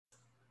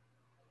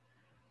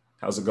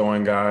How's it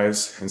going,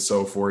 guys? And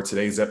so for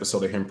today's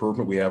episode of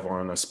Improvement, we have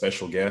on a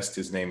special guest.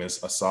 His name is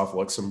Asaf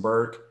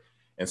Luxembourg.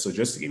 And so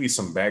just to give you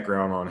some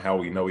background on how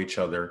we know each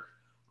other,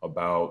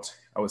 about,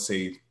 I would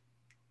say,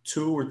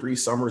 2 or 3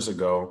 summers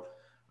ago,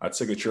 I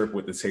took a trip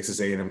with the Texas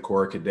A&M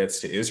Corps of Cadets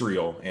to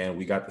Israel, and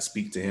we got to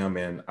speak to him.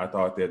 And I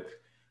thought that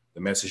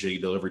the message that he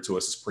delivered to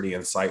us is pretty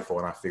insightful,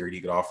 and I figured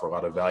he could offer a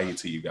lot of value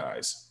to you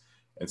guys.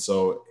 And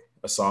so,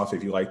 Asaf,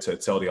 if you'd like to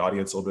tell the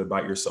audience a little bit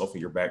about yourself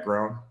and your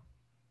background.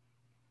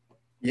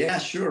 Yeah,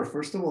 sure.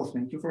 First of all,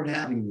 thank you for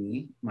having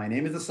me. My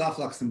name is Asaf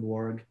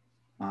Luxembourg.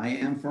 I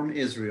am from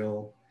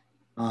Israel.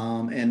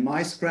 And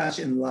my scratch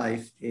in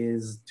life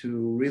is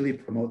to really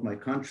promote my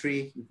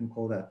country. You can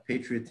call that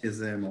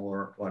patriotism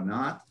or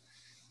whatnot.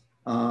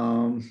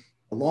 A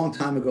long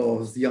time ago, I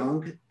was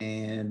young,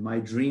 and my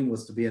dream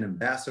was to be an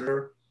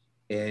ambassador.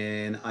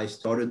 And I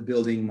started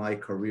building my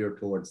career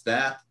towards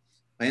that.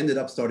 I ended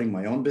up starting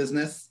my own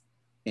business.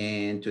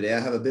 And today I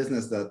have a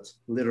business that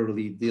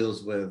literally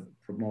deals with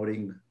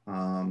promoting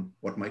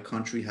what my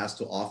country has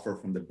to offer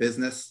from the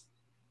business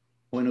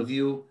point of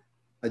view.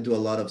 I do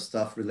a lot of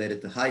stuff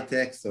related to high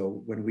tech.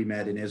 So when we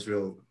met in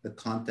Israel, the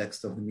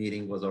context of the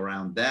meeting was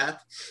around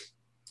that.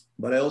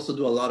 But I also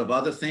do a lot of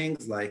other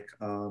things like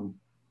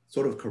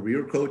sort of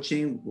career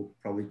coaching. We'll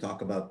probably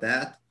talk about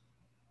that.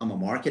 I'm a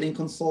marketing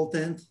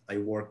consultant. I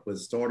work with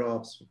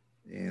startups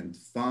and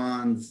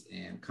funds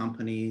and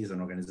companies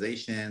and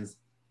organizations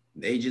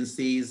and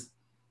agencies,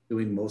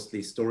 doing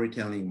mostly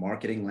storytelling,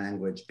 marketing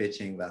language,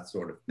 pitching, that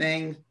sort of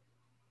thing.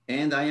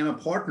 And I am a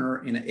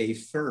partner in a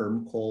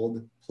firm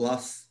called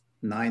Plus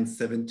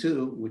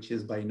 972, which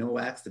is by no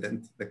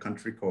accident the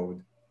country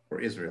code for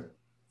Israel.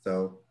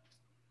 So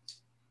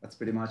that's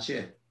pretty much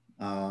it.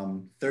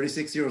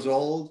 36 years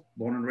old,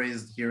 born and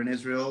raised here in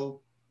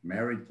Israel,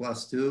 married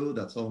 +2.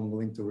 That's all I'm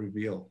willing to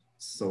reveal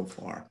so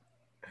far.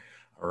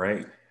 All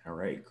right. All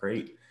right.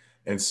 Great.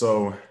 And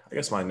so I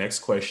guess my next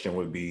question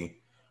would be,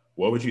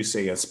 what would you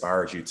say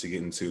inspired you to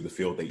get into the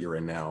field that you're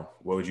in now?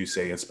 What would you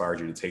say inspired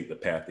you to take the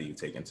path that you've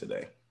taken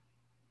today?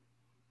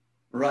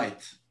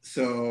 Right.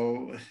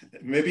 So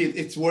maybe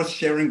it's worth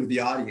sharing with the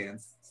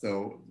audience.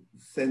 So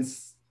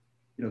since,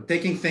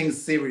 taking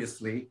things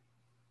seriously,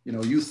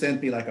 you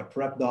sent me like a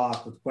prep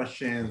doc with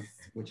questions,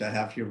 which I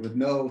have here with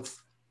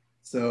notes.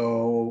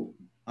 So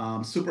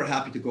I'm super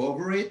happy to go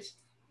over it.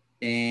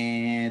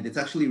 And it's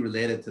actually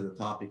related to the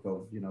topic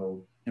of,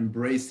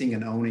 embracing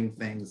and owning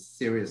things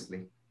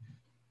seriously.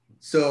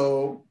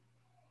 So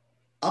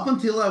up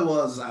until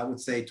I would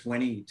say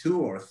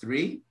 22 or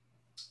 3,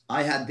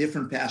 I had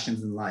different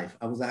passions in life.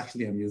 I was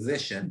actually a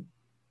musician.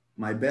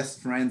 My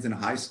best friends in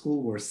high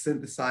school were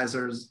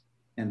synthesizers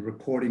and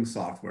recording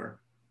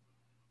software.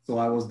 So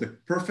I was the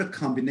perfect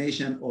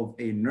combination of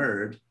a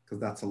nerd,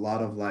 because that's a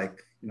lot of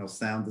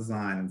sound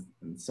design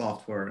and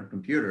software and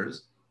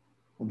computers.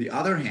 On the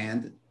other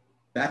hand,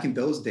 back in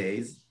those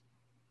days,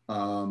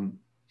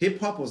 hip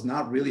hop was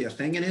not really a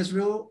thing in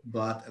Israel,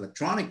 but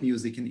electronic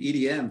music and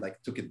EDM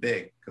took it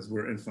big because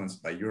we're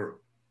influenced by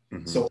Europe.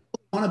 Mm-hmm. So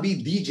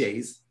wannabe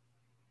DJs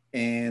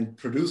and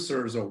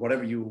producers or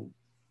whatever you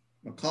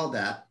call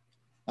that,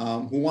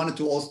 who wanted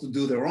to also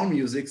do their own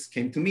music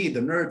came to me, the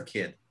nerd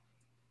kid.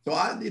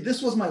 So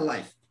this was my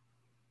life.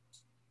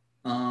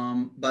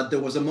 But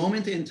there was a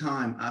moment in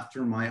time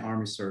after my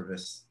army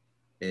service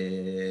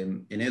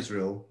in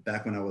Israel,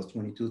 back when I was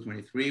 22,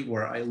 23,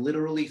 where I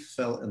literally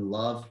fell in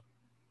love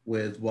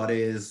with what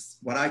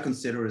I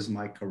consider is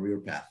my career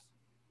path,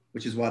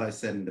 which is what I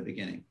said in the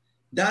beginning.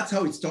 That's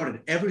how it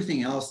started.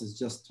 Everything else is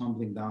just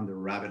tumbling down the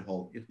rabbit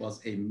hole. It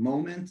was a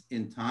moment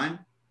in time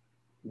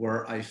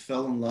where I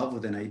fell in love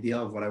with an idea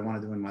of what I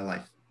want to do in my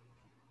life.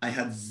 I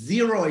had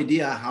zero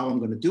idea how I'm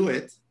going to do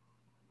it,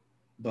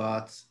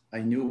 but I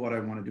knew what I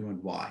want to do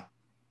and why.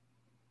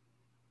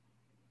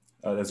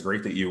 That's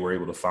great that you were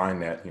able to find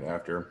that,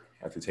 after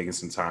taking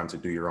some time to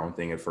do your own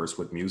thing at first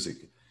with music.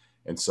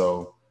 And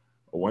so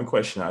one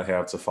question I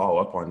have to follow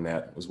up on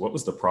that was, what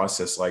was the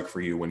process like for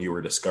you when you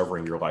were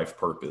discovering your life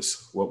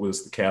purpose? What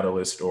was the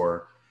catalyst,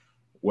 or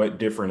what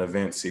different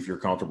events, if you're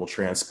comfortable,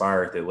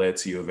 transpired that led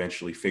to you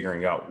eventually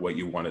figuring out what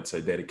you wanted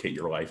to dedicate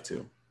your life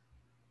to?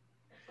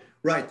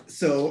 Right.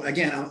 So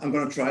again, I'm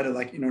going to try to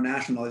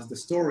internationalize the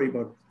story,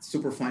 but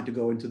super fine to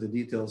go into the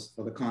details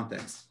for the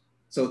context.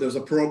 So there's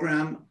a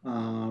program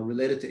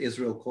related to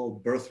Israel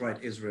called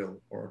Birthright Israel,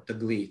 or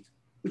Taglit,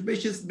 which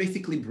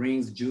basically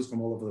brings Jews from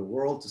all over the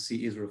world to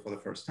see Israel for the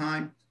first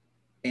time.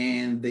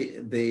 And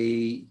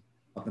they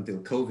up until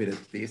COVID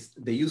at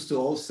least, they used to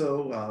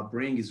also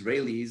bring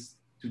Israelis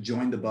to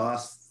join the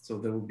bus. So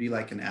there would be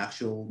an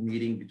actual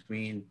meeting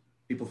between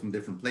people from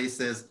different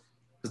places.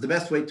 Because the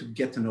best way to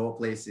get to know a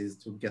place is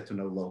to get to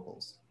know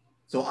locals.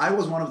 So I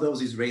was one of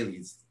those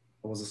Israelis.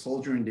 I was a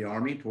soldier in the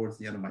army towards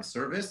the end of my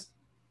service.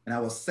 And I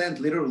was sent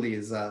literally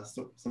as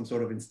some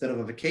sort of, instead of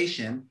a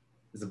vacation,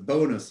 as a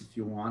bonus, if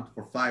you want,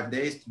 for 5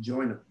 days to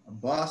join a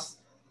bus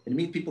and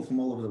meet people from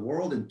all over the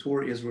world and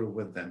tour Israel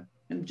with them.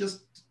 And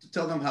just to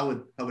tell them how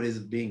it is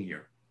being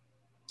here.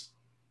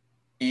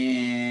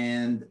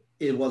 And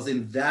it was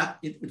in that,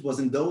 it was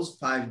in those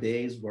 5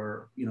 days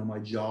where, my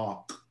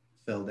jaw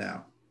fell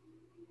down.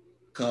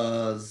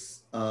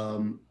 Because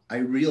I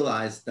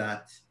realized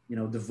that,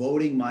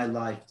 devoting my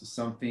life to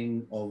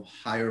something of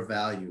higher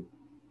value,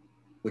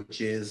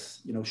 which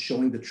is,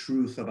 showing the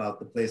truth about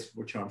the place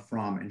which I'm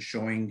from and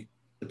showing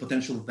the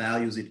potential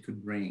values it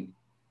could bring,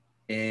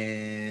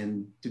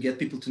 and to get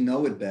people to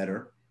know it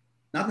better,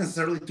 not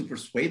necessarily to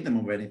persuade them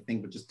of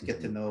anything, but just to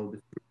get to know the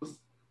truth.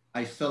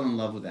 I fell in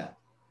love with that.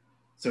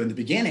 So in the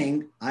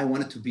beginning, I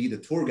wanted to be the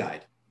tour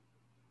guide.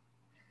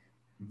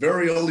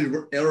 Very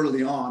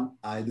early on,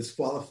 I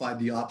disqualified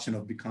the option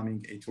of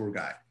becoming a tour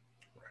guide.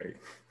 Right.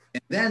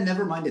 And then,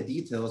 never mind the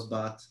details,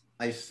 but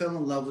I fell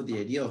in love with the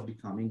idea of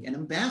becoming an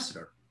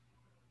ambassador.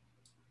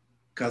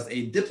 Because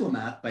a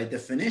diplomat, by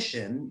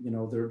definition,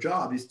 their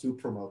job is to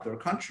promote their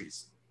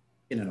countries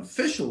in an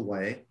official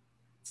way,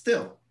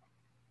 still.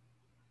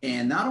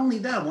 And not only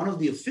that, one of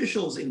the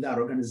officials in that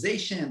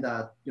organization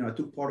that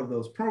took part of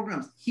those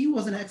programs, he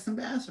was an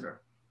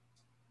ex-ambassador.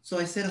 So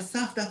I said,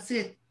 Asaf, that's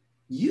it.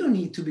 You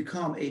need to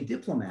become a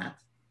diplomat,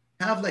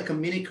 have like a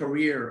mini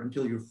career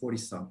until you're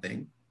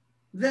 40-something,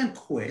 then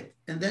quit,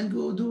 and then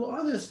go do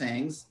other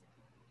things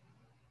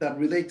that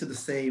relate to the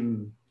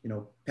same,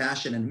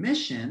 passion and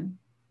mission,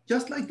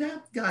 just like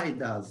that guy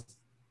does.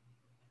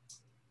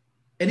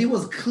 And it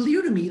was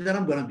clear to me that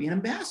I'm going to be an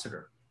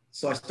ambassador.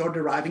 So I started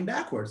arriving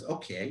backwards.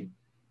 Okay,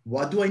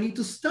 what do I need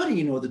to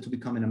study in order to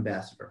become an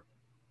ambassador?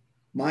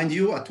 Mind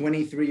you, a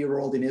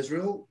 23-year-old in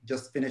Israel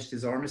just finished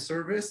his army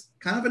service,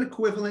 kind of an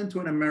equivalent to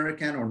an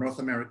American or North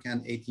American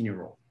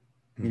 18-year-old,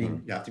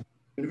 meaning you have to go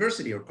to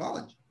university or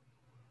college.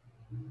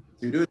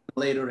 So you do it at a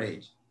later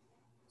age.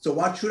 So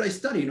what should I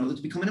study in order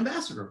to become an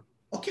ambassador?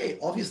 Okay,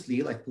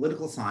 obviously, like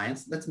political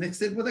science, let's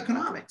mix it with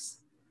economics.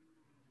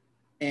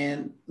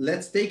 And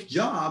let's take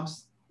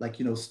jobs, like,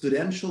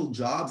 studential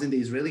jobs in the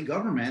Israeli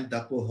government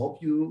that will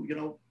help you,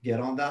 get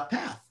on that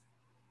path.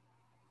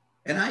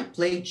 And I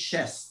played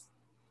chess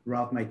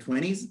throughout my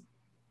 20s,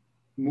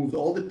 moved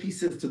all the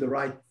pieces to the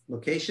right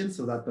location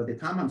so that by the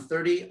time I'm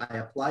 30, I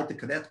applied the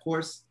cadet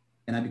course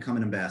and I become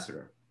an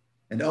ambassador.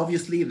 And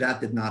obviously that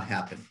did not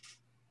happen.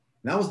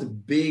 That was the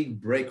big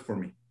break for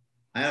me.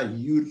 I had a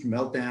huge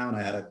meltdown.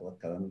 I had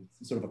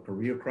sort of a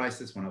career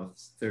crisis when I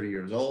was 30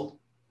 years old.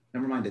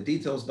 Never mind the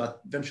details, but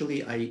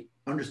eventually I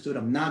understood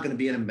I'm not going to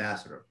be an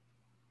ambassador.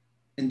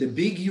 And the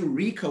big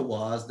eureka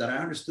was that I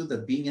understood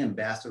that being an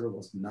ambassador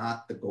was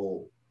not the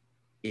goal.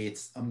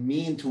 It's a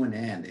mean to an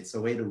end. It's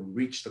a way to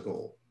reach the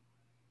goal.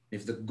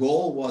 If the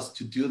goal was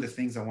to do the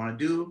things I want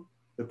to do,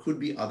 there could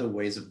be other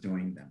ways of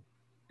doing them.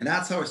 And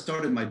that's how I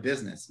started my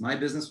business. My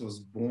business was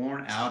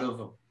born out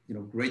of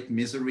great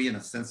misery and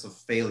a sense of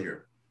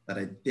failure that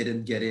I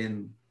didn't get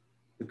in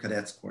the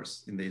cadets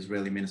course in the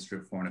Israeli Ministry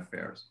of Foreign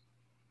Affairs.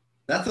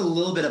 That's a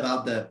little bit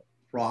about the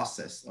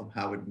process of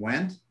how it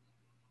went.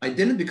 I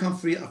didn't become a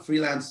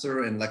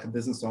freelancer and like a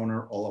business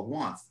owner all at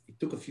once. It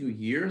took a few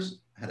years.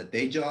 I had a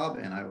day job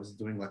and I was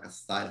doing like a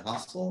side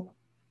hustle.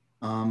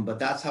 But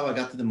that's how I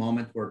got to the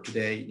moment where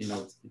today,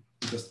 it's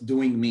just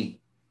doing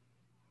me.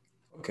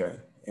 Okay.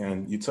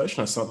 And you touched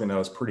on something that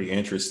was pretty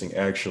interesting,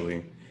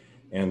 actually.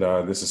 And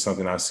this is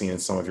something I've seen in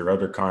some of your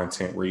other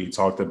content where you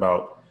talked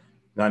about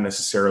not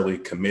necessarily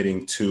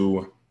committing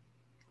to,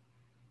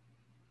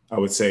 I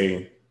would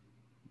say,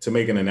 to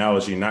make an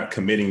analogy, not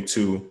committing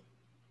to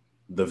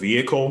the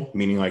vehicle,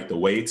 meaning like the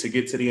way to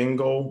get to the end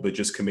goal, but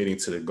just committing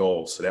to the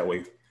goal. So that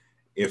way,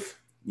 if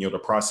the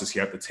process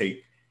you have to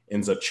take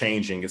ends up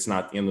changing, it's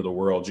not the end of the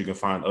world. You can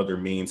find other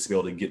means to be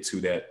able to get to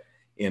that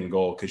end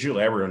goal. Could you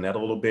elaborate on that a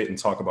little bit and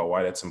talk about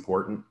why that's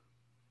important?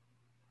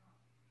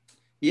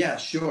 Yeah,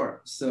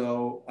 sure.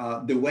 So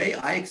the way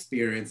I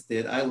experienced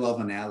it, I love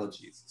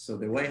analogies. So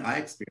the way I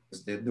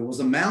experienced it, there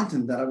was a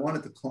mountain that I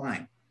wanted to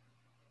climb.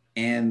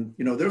 And,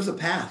 there was a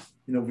path,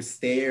 with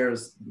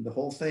stairs, the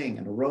whole thing,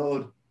 and a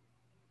road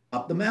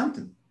up the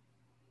mountain.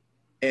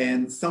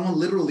 And someone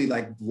literally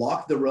like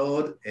blocked the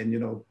road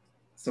and,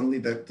 suddenly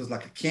there's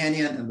like a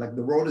canyon and like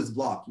the road is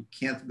blocked. You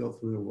can't go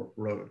through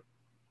the road.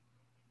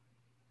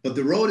 But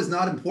the road is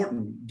not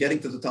important. Getting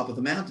to the top of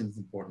the mountain is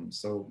important.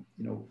 So,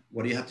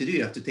 what do you have to do?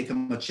 You have to take a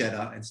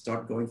machete and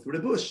start going through the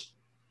bush,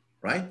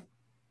 right?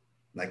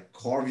 Like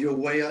carve your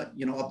way, up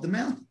the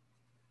mountain.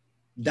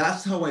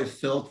 That's how I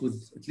felt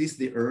with at least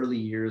the early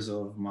years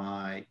of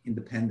my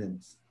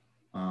independence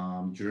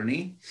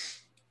journey.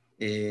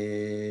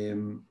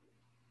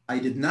 I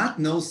did not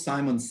know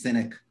Simon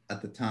Sinek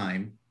at the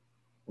time,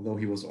 although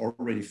he was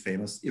already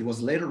famous. It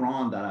was later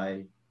on that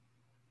I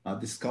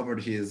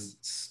discovered his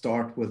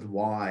Start With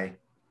Why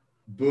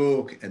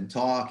book and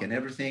talk and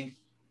everything.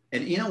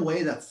 And in a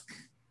way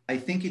I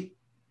think it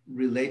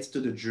relates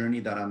to the journey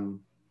that I'm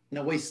in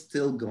a way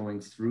still going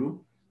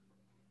through.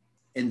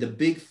 And the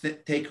big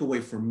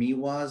takeaway for me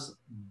was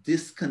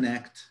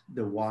disconnect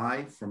the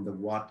why from the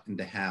what and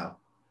the how.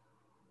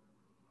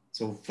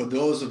 So for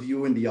those of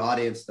you in the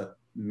audience that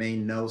may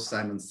know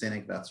Simon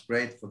Sinek, that's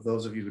great. For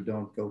those of you who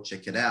don't, go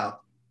check it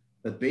out.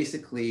 But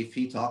basically, if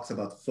he talks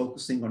about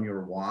focusing on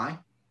your why,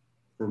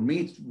 for me,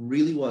 it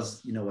really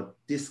was, a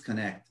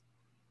disconnect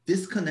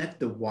disconnect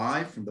the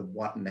why from the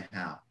what and the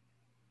how.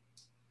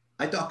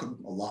 I talk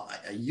a lot.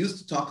 I used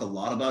to talk a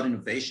lot about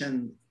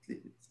innovation,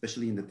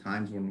 especially in the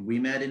times when we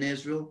met in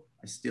Israel.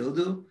 I still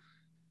do.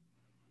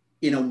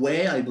 In a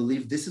way, I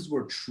believe this is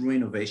where true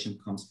innovation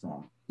comes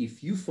from.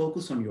 If you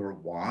focus on your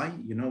why,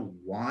 you know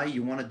why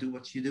you want to do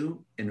what you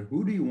do and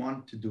who do you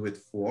want to do it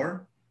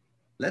for,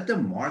 let the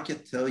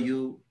market tell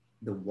you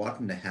the what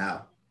and the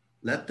how.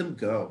 Let them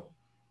go.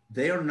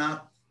 They are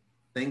not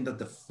the thing that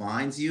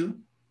defines you.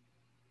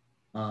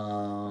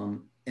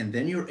 And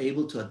then you're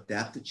able to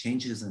adapt to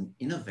changes and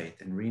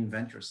innovate and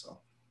reinvent yourself.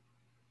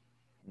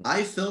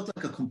 I felt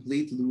like a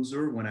complete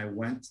loser when I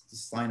went to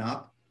sign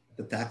up at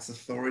the tax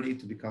authority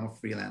to become a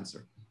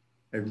freelancer.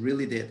 I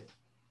really did.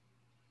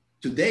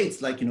 Today,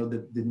 it's like,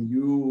 the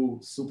new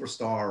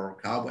superstar or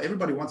cowboy.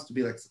 Everybody wants to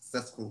be like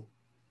successful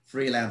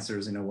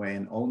freelancers in a way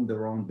and own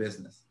their own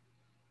business.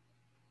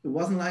 It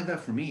wasn't like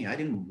that for me. I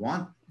didn't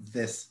want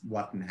this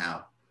what and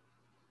how,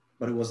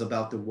 but it was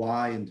about the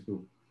why and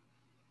who.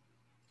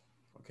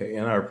 Okay,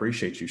 and I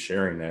appreciate you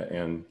sharing that.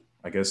 And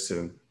I guess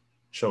to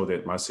show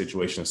that my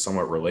situation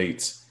somewhat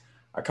relates,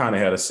 I kind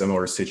of had a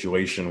similar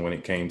situation when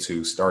it came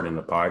to starting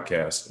the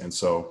podcast. And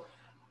so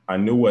I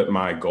knew what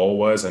my goal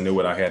was. I knew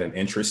what I had an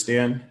interest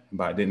in,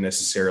 but I didn't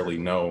necessarily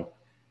know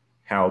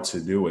how to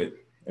do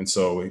it. And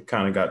so it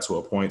kind of got to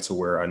a point to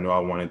where I knew I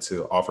wanted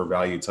to offer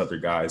value to other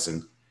guys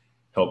and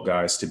help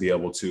guys to be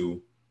able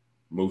to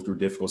move through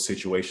difficult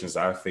situations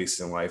that I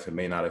faced in life and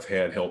may not have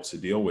had help to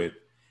deal with.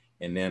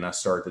 And then I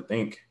started to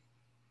think,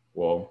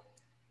 well,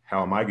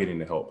 how am I getting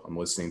the help? I'm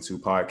listening to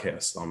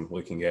podcasts. I'm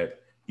looking at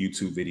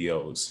YouTube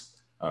videos,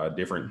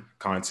 different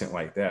content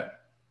like that.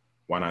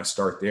 Why not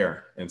start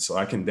there? And so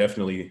I can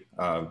definitely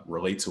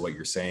relate to what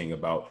you're saying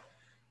about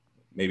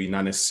maybe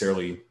not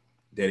necessarily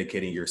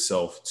dedicating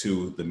yourself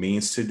to the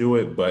means to do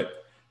it,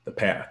 but the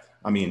path.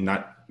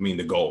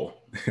 The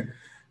goal.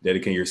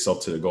 Dedicating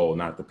yourself to the goal,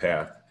 not the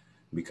path,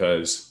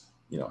 because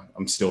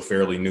I'm still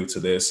fairly new to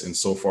this, and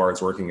so far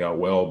it's working out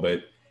well.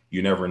 But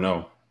you never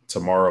know.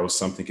 Tomorrow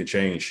something could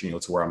change,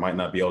 to where I might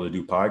not be able to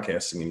do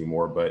podcasting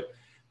anymore. But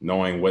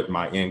knowing what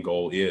my end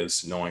goal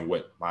is, knowing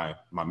what my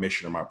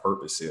mission or my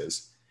purpose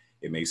is,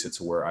 it makes it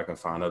to where I can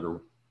find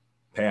other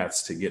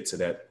paths to get to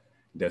that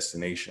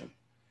destination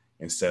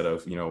instead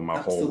of, my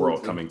Absolutely. whole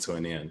world coming to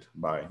an end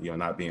by,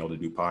 not being able to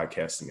do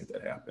podcasting if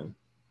that happened.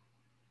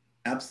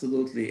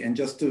 Absolutely. And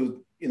just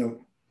to,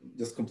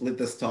 just complete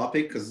this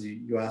topic, because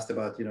you asked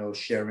about,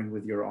 sharing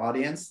with your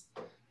audience.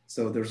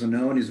 So there's a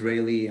known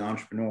Israeli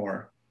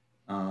entrepreneur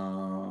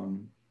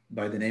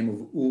by the name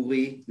of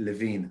Uri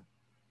Levin.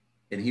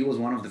 And he was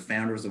one of the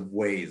founders of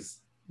Waze.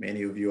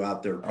 Many of you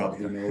out there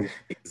probably know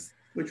Waze,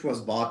 which was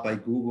bought by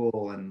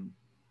Google and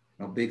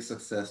a big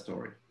success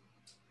story.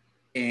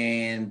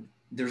 And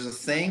there's a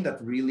saying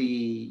that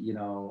really,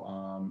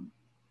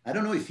 I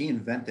don't know if he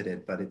invented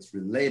it, but it's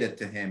related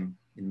to him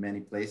in many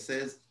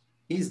places.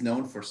 He's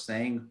known for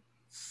saying,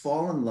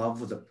 fall in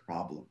love with the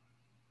problem.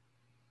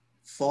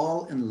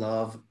 Fall in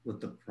love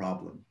with the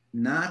problem,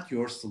 not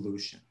your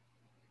solution.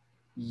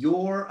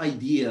 Your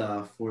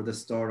idea for the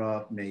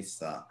startup may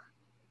suck.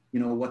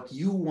 What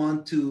you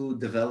want to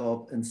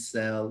develop and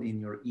sell in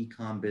your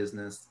e-com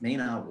business may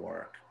not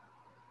work.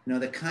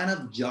 The kind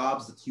of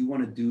jobs that you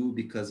want to do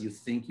because you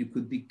think you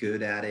could be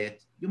good at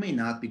it, you may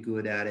not be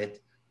good at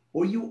it,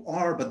 or you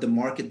are, but the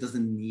market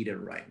doesn't need it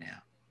right now.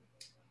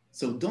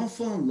 So don't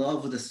fall in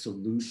love with the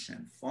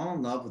solution, fall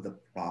in love with the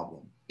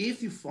problem.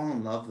 If you fall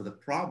in love with the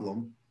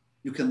problem,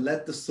 you can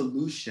let the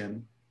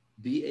solution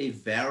be a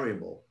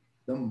variable.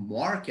 The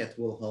market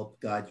will help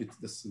guide you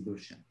to the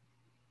solution.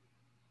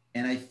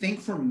 And I think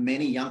for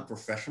many young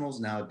professionals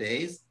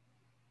nowadays,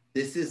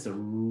 this is a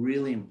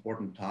really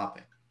important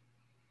topic.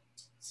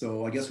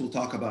 So I guess we'll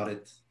talk about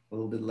it a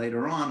little bit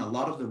later on. A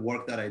lot of the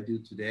work that I do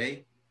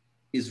today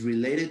is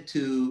related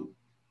to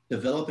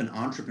develop an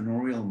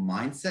entrepreneurial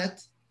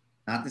mindset,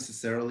 not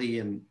necessarily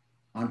an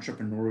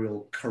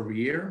entrepreneurial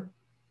career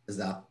as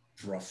a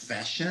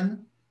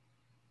profession.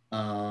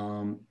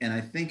 And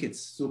I think it's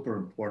super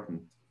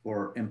important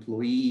for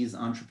employees,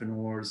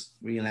 entrepreneurs,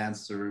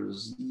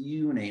 freelancers,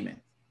 you name it,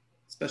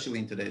 especially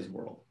in today's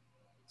world.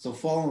 So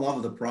fall in love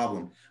with the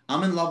problem.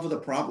 I'm in love with the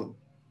problem.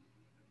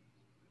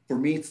 For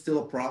me, it's still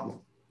a problem.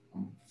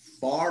 I'm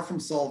far from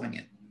solving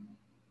it.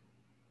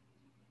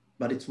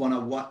 But it's what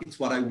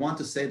I want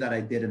to say that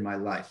I did in my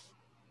life,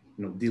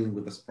 dealing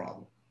with this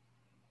problem.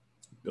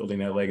 Building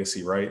that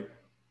legacy, right?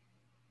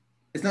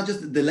 It's not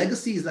just, the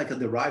legacy is like a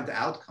derived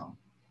outcome.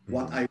 Mm-hmm.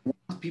 What I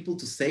want people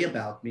to say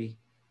about me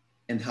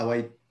and how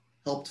I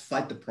helped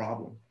fight the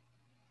problem.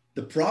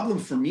 The problem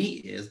for me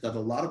is that a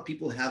lot of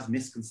people have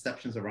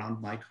misconceptions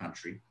around my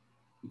country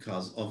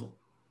because of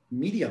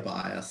media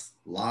bias,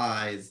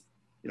 lies,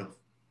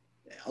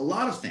 a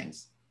lot of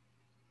things.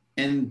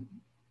 And,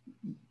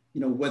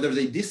 whether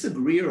they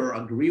disagree or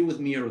agree with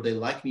me or they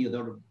like me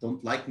or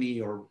don't like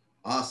me or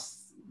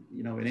us,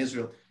 in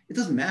Israel, it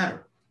doesn't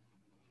matter.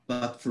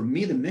 But for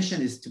me, the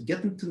mission is to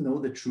get them to know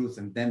the truth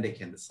and then they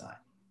can decide.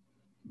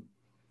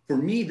 For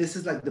me, this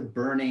is like the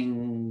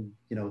burning,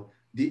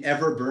 the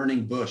ever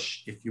burning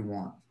bush, if you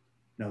want.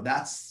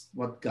 That's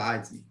what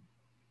guides me.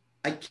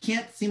 I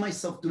can't see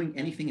myself doing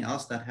anything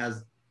else that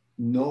has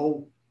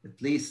no,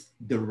 at least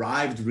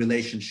derived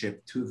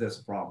relationship to this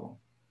problem.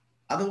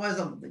 Otherwise,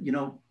 I'm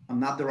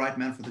not the right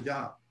man for the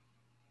job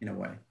in a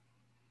way.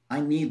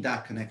 I need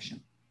that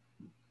connection.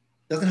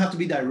 Doesn't have to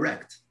be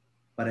direct,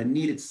 but I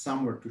need it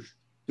somewhere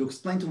to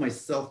explain to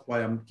myself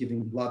why I'm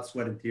giving blood,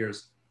 sweat, and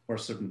tears for a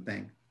certain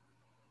thing.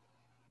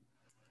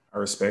 I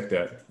respect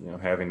that,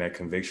 having that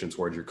conviction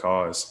towards your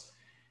cause.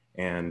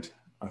 And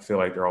I feel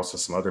like there are also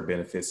some other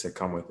benefits that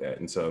come with that.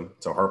 And so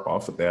to harp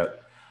off of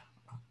that,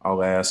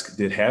 I'll ask,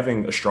 did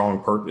having a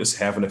strong purpose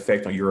have an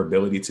effect on your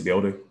ability to be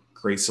able to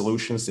create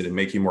solutions? Did it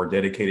make you more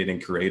dedicated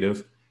and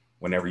creative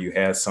whenever you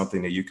had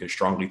something that you could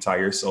strongly tie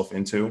yourself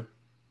into?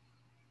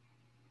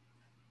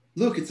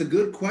 Look, it's a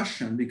good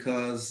question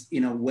because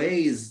in a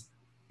ways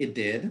it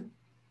did,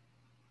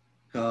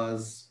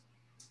 because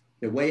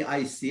the way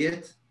I see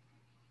it,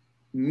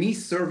 me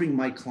serving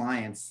my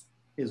clients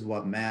is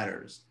what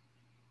matters,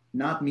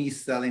 not me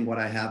selling what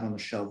I have on the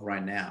shelf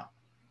right now.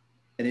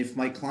 And if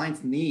my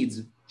clients'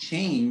 needs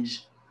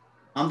change,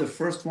 I'm the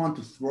first one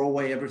to throw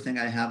away everything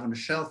I have on the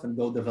shelf and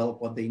go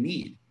develop what they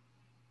need.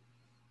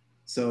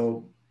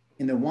 So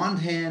in the one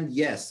hand,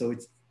 yes. So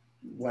it's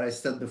what I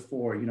said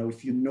before,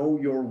 if you know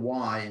your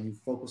why and you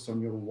focus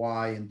on your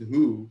why and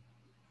who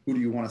do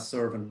you want to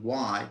serve and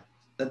why,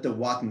 let the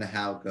what and the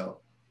how go.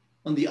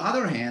 On the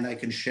other hand, I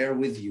can share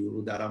with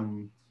you that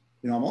I'm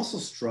also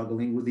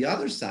struggling with the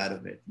other side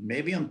of it.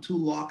 Maybe I'm too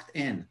locked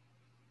in.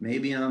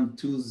 Maybe I'm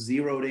too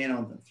zeroed in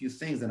on a few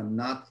things and I'm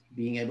not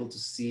being able to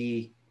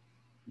see,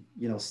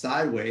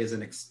 sideways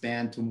and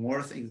expand to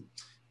more things.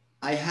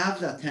 I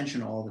have that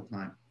tension all the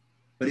time,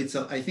 but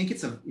I think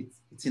it's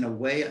in a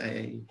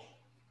way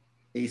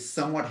a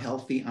somewhat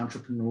healthy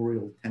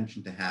entrepreneurial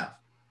tension to have.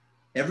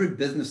 Every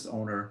business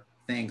owner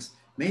thinks,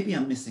 maybe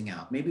I'm missing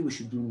out. Maybe we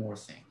should do more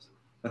things,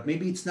 but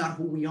maybe it's not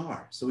who we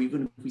are. So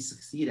even if we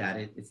succeed at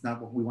it, it's not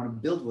what we want to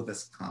build with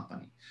this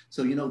company.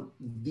 So,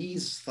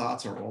 these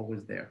thoughts are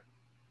always there.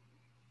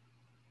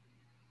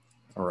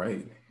 All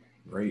right,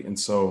 great. And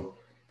so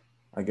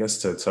I guess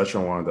to touch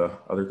on one of the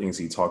other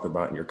things you talk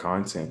about in your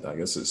content, I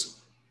guess is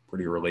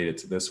pretty related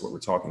to this, what we're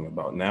talking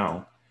about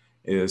now,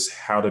 is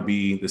how to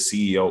be the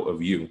CEO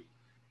of you.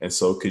 And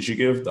so could you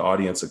give the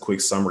audience a quick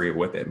summary of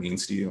what that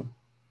means to you?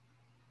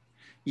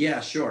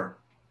 Yeah, sure.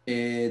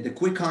 The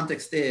quick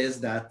context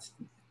is that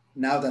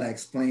now that I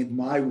explained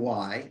my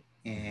why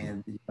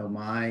and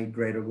my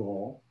greater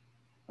goal,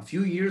 a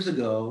few years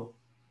ago,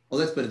 well,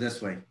 let's put it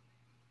this way.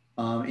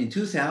 In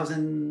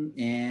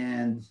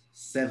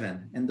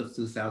 2007, end of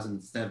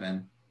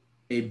 2007,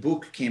 a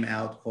book came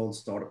out called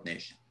Startup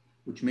Nation,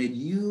 which made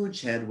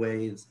huge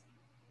headways,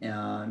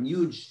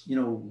 huge,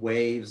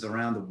 waves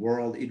around the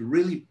world. It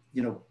really,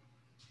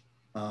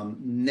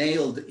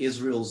 nailed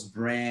Israel's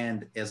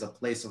brand as a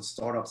place of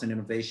startups and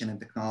innovation and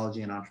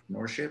technology and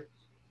entrepreneurship.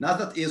 Not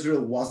that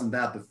Israel wasn't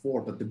that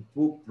before, but the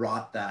book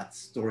brought that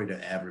story to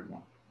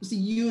everyone. It was a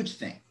huge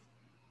thing.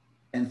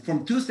 And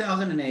from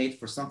 2008,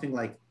 for something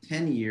like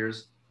 10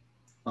 years,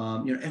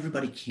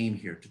 everybody came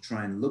here to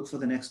try and look for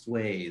the next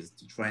ways,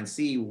 to try and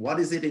see what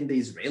is it in the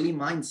Israeli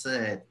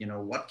mindset,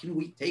 what can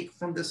we take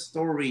from this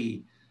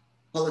story?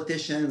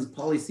 Politicians,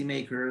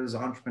 policymakers,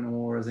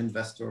 entrepreneurs,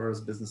 investors,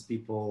 business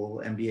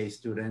people, MBA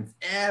students,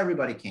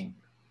 everybody came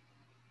here.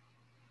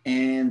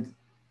 And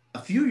a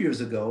few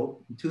years ago,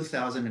 in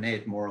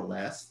 2008, more or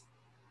less,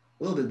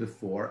 a little bit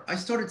before, I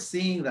started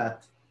seeing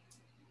that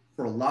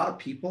for a lot of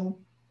people,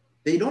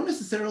 they don't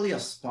necessarily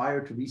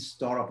aspire to be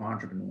startup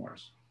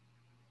entrepreneurs.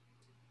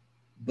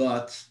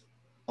 But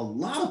a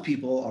lot of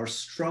people are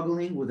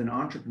struggling with an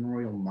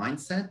entrepreneurial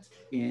mindset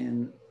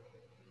in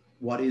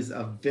what is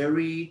a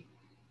very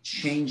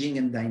changing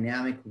and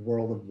dynamic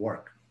world of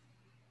work.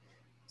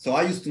 So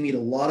I used to meet a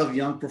lot of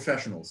young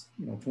professionals,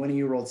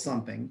 20-year-old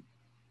something,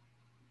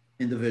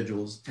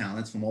 individuals,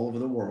 talents from all over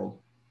the world.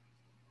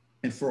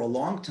 And for a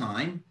long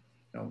time,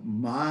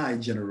 my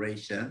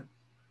generation,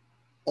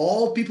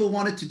 all people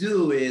wanted to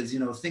do is,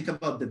 think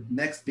about the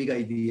next big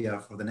idea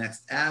for the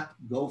next app,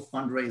 go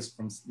fundraise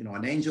from,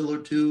 an angel or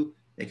two,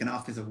 take an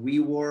office of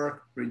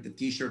WeWork, print a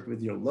t-shirt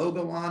with your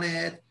logo on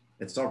it,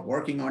 and start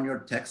working on your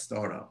tech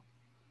startup.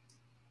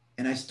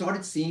 And I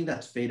started seeing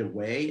that fade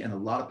away, and a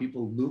lot of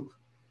people look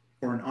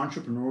for an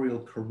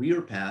entrepreneurial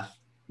career path,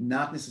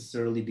 not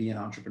necessarily be an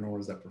entrepreneur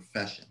as a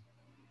profession.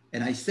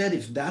 And I said,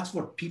 if that's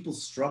what people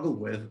struggle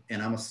with,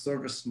 and I'm a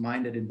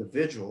service-minded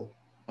individual,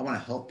 I want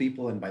to help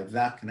people, and by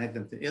that connect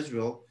them to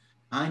Israel,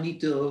 I need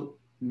to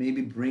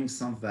maybe bring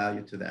some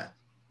value to that.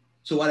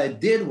 So what I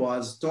did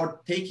was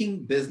start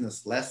taking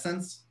business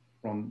lessons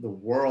from the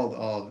world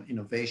of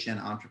innovation,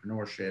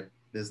 entrepreneurship,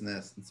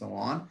 business, and so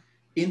on,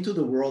 into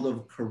the world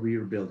of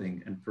career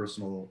building and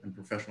personal and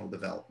professional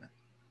development.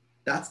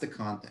 That's the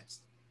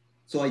context.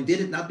 So I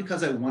did it not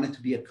because I wanted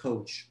to be a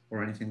coach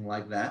or anything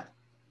like that.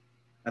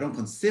 I don't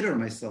consider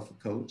myself a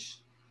coach.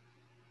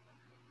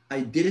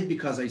 I did it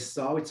because I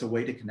saw it's a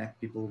way to connect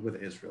people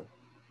with Israel.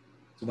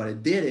 So what I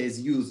did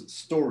is use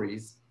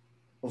stories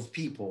of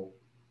people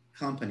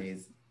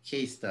companies,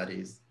 case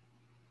studies,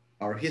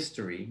 our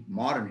history,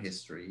 modern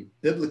history,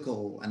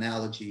 biblical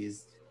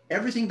analogies,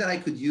 everything that I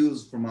could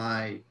use for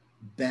my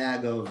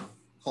bag of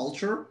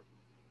culture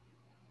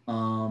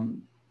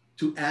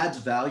to add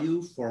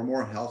value for a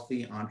more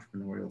healthy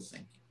entrepreneurial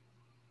thinking.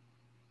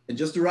 And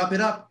just to wrap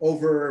it up,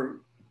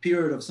 over a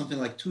period of something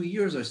like 2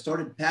 years, I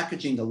started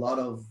packaging a lot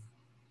of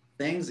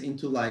things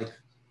into like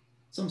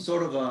some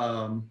sort of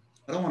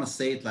I don't want to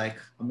say it like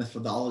a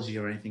methodology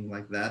or anything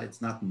like that.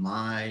 It's not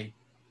my,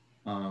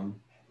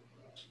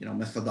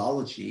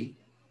 methodology,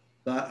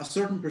 but a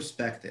certain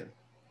perspective.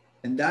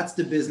 And that's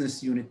the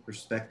business unit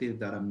perspective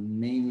that I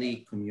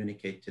mainly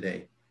communicate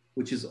today,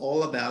 which is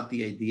all about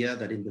the idea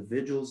that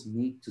individuals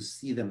need to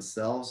see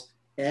themselves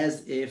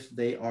as if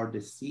they are the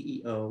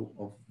CEO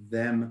of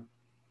them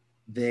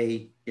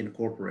they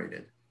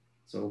incorporated.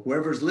 So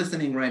whoever's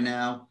listening right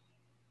now,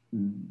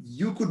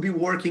 you could be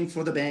working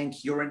for the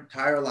bank your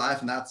entire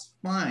life, and that's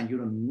fine. You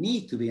don't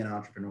need to be an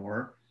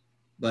entrepreneur.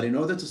 But in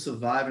order to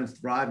survive and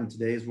thrive in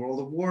today's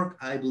world of work,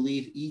 I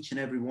believe each and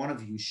every one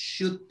of you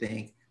should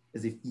think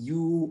as if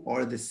you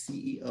are the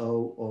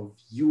CEO of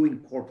you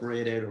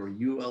Incorporated or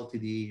you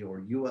Ltd or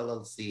you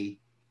LLC,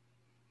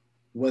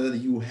 whether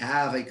you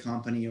have a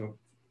company or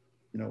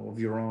of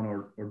your own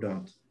or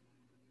don't.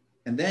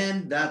 And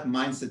then that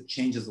mindset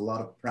changes a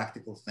lot of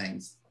practical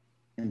things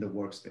in the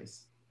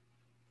workspace.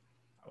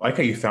 I like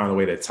how you found a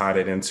way to tie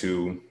that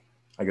into,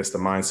 I guess, the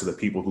mindset of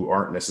people who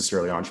aren't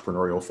necessarily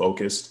entrepreneurial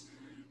focused,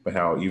 but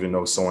how even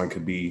though someone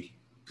could be,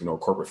 a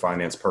corporate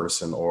finance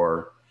person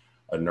or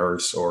a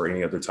nurse or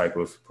any other type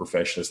of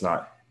profession, it's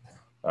not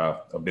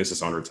a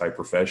business owner type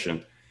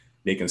profession,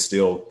 they can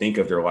still think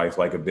of their life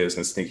like a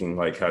business, thinking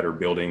like how they're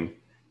building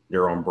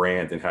their own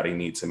brand and how they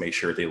need to make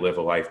sure they live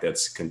a life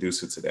that's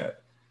conducive to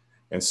that.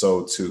 And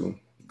so to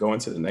go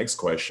into the next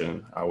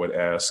question, I would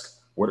ask,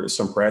 what are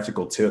some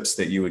practical tips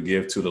that you would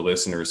give to the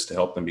listeners to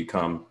help them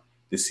become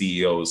the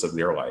CEOs of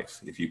their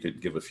life, if you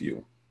could give a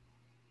few?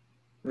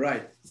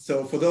 Right.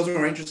 So for those who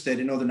are interested,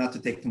 in order not to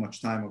take too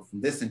much time from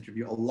this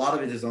interview, a lot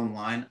of it is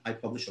online. I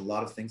publish a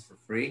lot of things for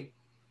free.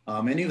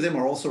 Many of them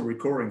are also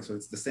recurring. So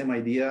it's the same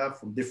idea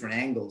from different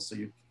angles. So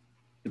you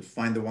can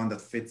find the one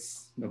that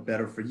fits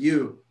better for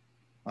you,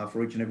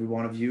 for each and every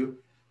one of you.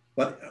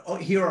 But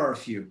here are a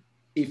few.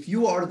 If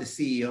you are the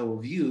CEO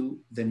of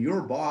you, then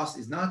your boss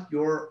is not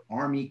your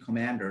army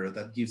commander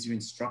that gives you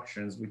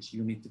instructions which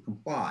you need to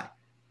comply.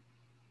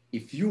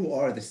 If you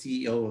are the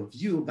CEO of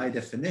you, by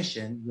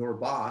definition, your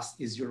boss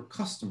is your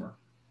customer.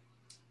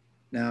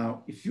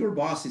 Now, if your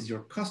boss is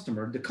your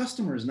customer, the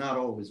customer is not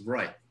always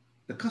right.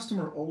 The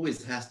customer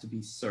always has to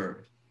be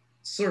served.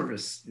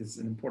 Service is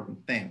an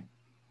important thing.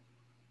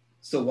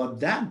 So what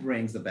that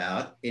brings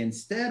about,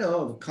 instead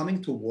of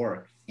coming to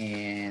work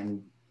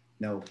and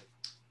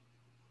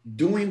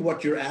doing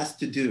what you're asked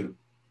to do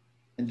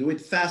and do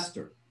it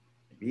faster,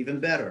 maybe even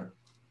better,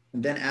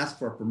 and then ask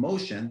for a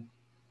promotion,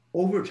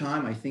 over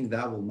time, I think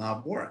that will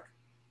not work.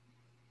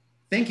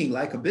 Thinking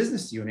like a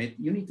business unit,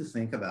 you need to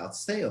think about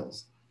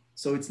sales.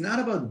 So it's not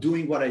about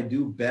doing what I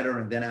do better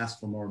and then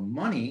ask for more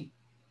money.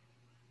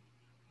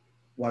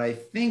 What I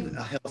think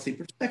a healthy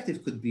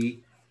perspective could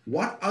be,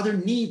 what other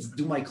needs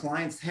do my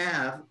clients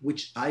have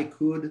which I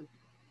could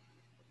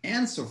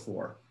answer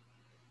for?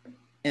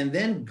 And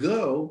then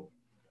go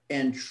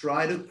and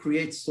try to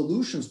create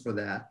solutions for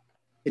that.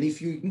 And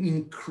if you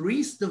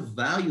increase the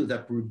value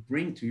that we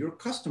bring to your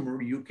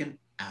customer, you can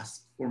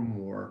ask for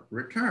more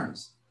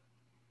returns.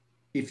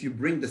 If you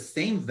bring the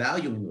same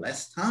value in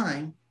less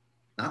time,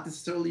 not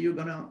necessarily you're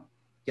gonna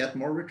get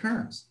more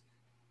returns.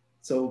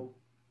 So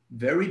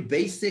very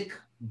basic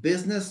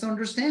business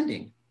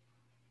understanding,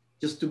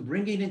 just to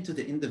bring it into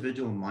the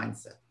individual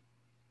mindset.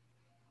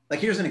 Like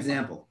here's an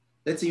example.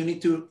 Let's say you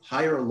need to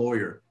hire a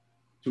lawyer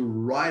to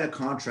write a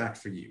contract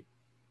for you.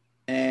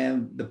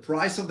 And the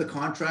price of the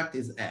contract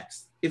is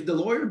X. If the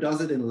lawyer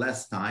does it in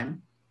less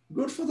time,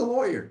 good for the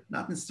lawyer.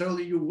 Not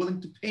necessarily you're willing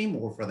to pay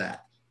more for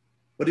that.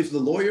 But if the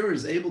lawyer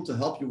is able to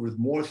help you with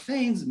more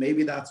things,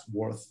 maybe that's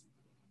worth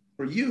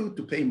for you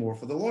to pay more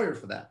for the lawyer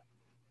for that.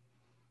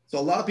 So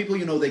a lot of people,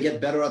 they get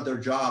better at their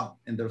job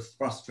and they're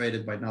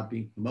frustrated by not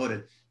being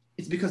promoted.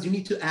 It's because you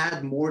need to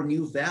add more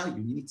new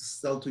value. You need to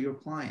sell to your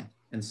client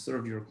and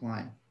serve your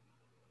client.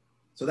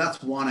 So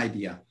that's one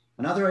idea.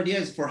 Another idea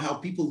is for how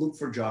people look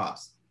for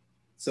jobs.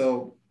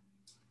 So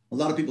a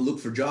lot of people look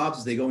for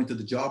jobs. They go into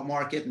the job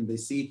market and they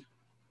see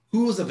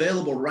who's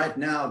available right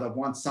now that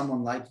wants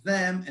someone like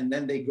them. And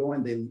then they go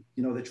and they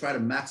try to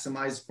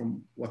maximize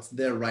from what's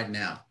there right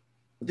now.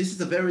 But this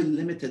is a very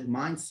limited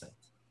mindset.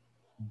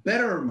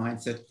 Better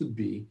mindset could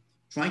be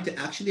trying to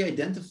actually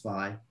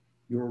identify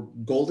your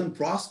golden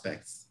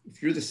prospects.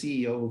 If you're the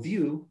CEO of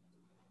you,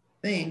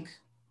 think,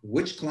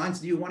 which clients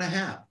do you want to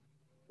have?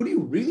 Who do you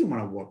really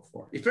want to work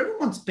for? If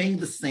everyone's paying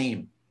the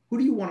same, who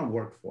do you want to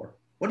work for?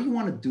 What do you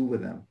want to do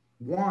with them?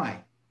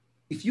 Why?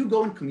 If you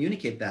go and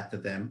communicate that to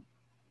them,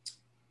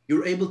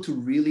 you're able to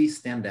really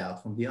stand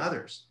out from the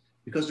others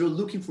because you're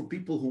looking for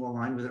people who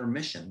align with their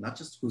mission, not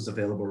just who's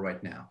available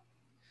right now.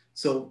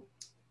 So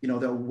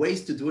there are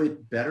ways to do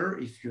it better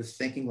if you're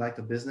thinking like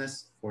a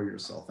business for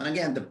yourself. And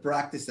again, the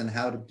practice and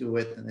how to do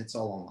it, and it's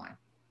all online.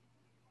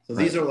 So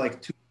these are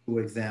like two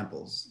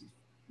examples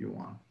if you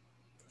want.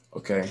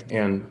 Okay.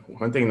 And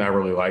one thing that I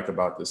really like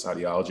about this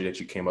ideology that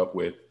you came up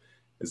with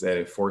is that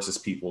it forces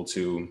people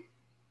to,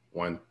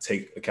 one,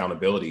 take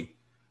accountability,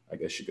 I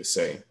guess you could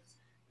say.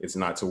 It's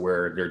not to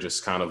where they're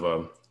just kind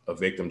of a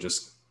victim,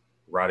 just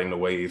riding the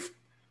wave,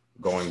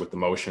 going with the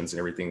motions and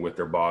everything with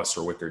their boss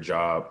or with their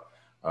job,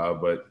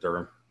 but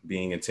they're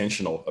being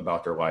intentional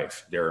about their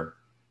life. They're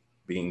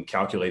being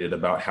calculated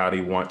about how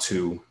they want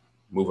to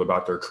move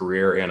about their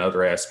career and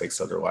other aspects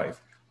of their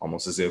life,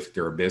 almost as if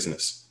they're a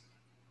business.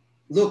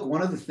 Look,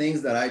 one of the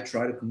things that I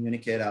try to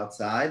communicate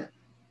outside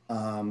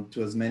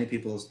to as many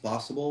people as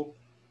possible,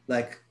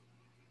 like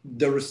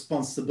the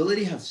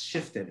responsibility has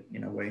shifted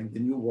in a way in the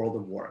new world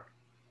of work.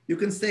 You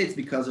can say it's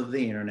because of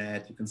the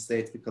internet. You can say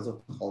it's because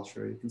of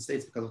culture. You can say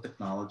it's because of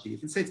technology. You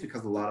can say it's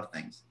because of a lot of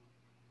things.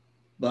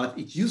 But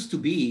it used to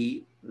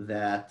be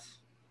that,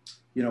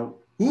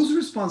 whose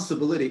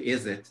responsibility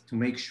is it to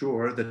make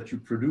sure that you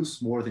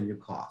produce more than you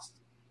cost?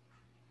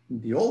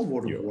 In the old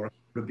world of work,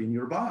 it would have been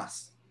your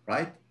boss,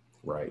 right?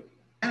 Right.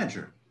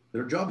 Manager.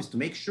 Their job is to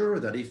make sure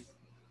that if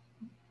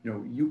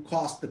you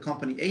cost the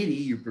company 80,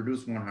 you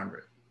produce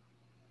 100.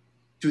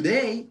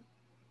 Today,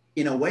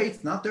 in a way,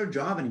 it's not their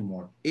job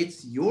anymore.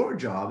 It's your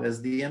job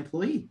as the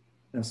employee.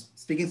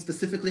 Speaking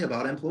specifically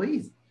about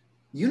employees,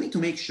 you need to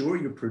make sure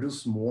you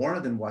produce more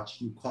than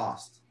what you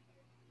cost.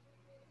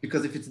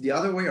 Because if it's the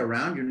other way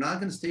around, you're not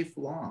going to stay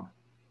for long.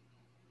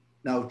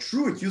 Now,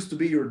 true, it used to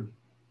be your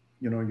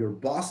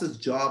boss's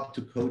job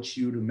to coach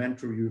you, to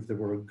mentor you if they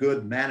were a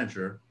good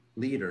manager,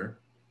 leader,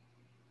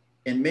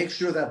 and make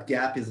sure that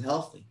gap is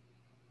healthy.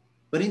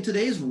 But in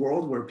today's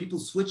world where people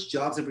switch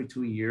jobs every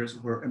 2 years,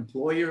 where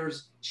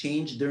employers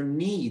change their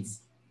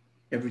needs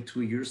every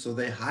 2 years, so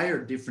they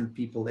hire different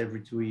people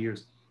every 2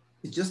 years,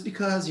 it's just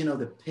because,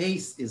 the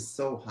pace is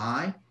so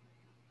high,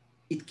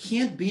 it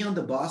can't be on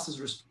the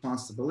boss's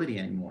responsibility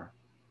anymore.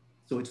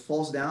 So it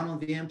falls down on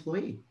the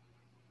employee.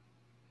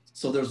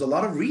 So there's a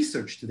lot of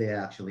research today,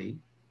 actually,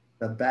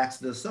 that backs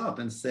this up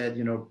and said,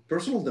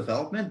 personal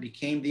development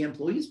became the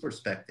employee's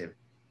perspective.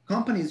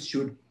 Companies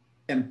should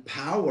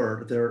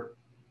empower their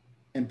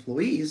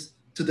employees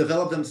to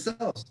develop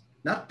themselves,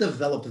 not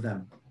develop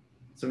them.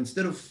 So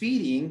instead of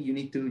feeding, you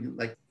need to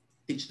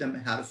teach them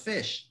how to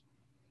fish.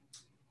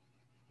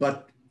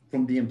 But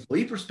from the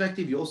employee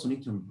perspective, you also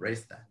need to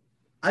embrace that.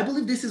 I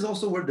believe this is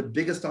also where the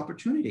biggest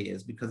opportunity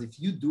is, because if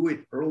you do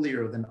it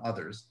earlier than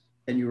others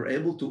and you're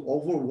able to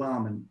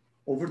overwhelm and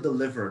over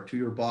deliver to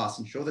your boss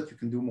and show that you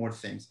can do more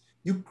things,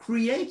 you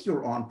create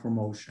your own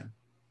promotion.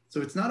 So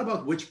it's not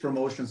about which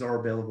promotions are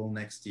available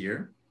next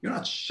year. You're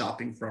not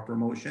shopping for a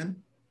promotion.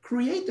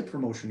 Create the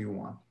promotion you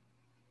want.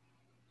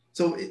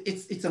 So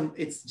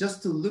it's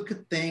just to look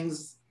at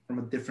things from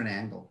a different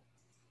angle.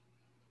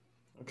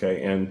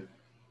 Okay, and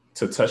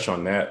to touch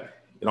on that,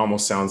 it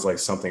almost sounds like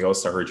something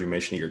else I heard you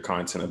mention in your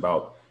content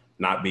about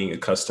not being a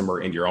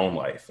customer in your own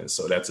life, and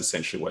so that's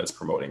essentially what it's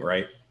promoting,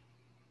 right?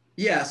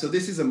 Yeah. So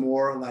this is a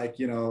more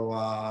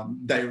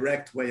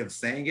direct way of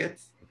saying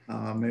it,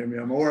 maybe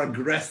a more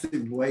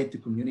aggressive way to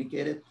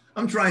communicate it.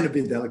 I'm trying to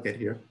be delicate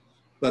here.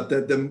 But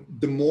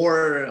the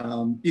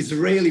more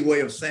Israeli way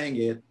of saying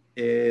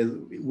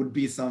it would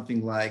be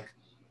something like,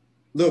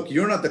 look,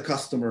 you're not the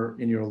customer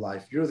in your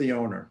life. You're the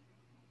owner.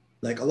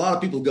 Like a lot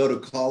of people go to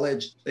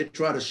college, they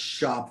try to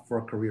shop for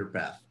a career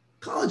path.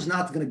 College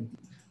not going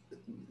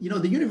to,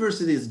 the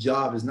university's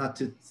job is not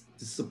to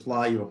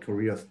supply you a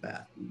career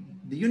path.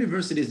 The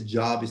university's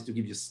job is to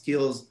give you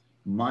skills,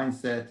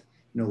 mindset,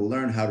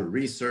 learn how to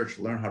research,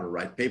 learn how to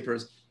write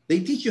papers. They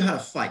teach you how to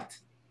fight,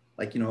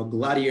 like,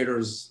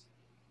 gladiators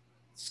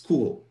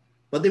school,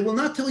 but they will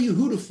not tell you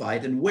who to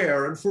fight and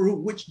where and for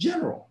which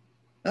general.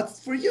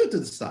 That's for you to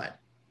decide.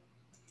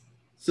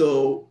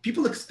 So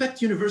people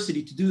expect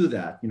university to do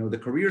that. The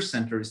career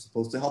center is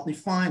supposed to help me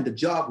find a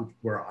job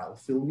where I'll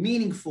feel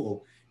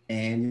meaningful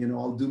and,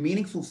 I'll do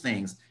meaningful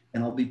things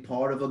and I'll be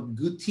part of a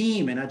good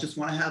team. And I just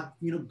want to have,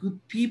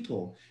 good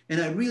people. And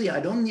I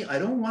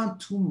don't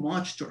want too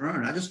much to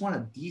earn. I just want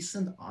a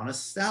decent,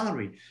 honest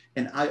salary.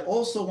 And I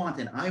also want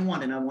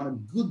a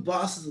good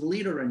boss as a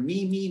leader and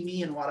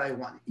me, and what I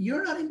want.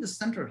 You're not in the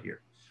center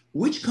here.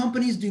 Which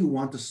companies do you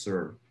want to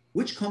serve?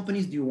 Which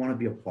companies do you want to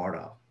be a part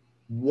of?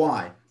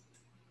 Why?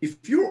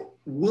 If you're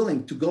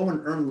willing to go and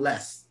earn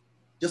less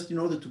just in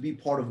order to be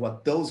part of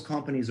what those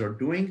companies are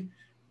doing,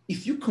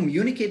 if you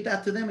communicate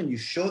that to them and you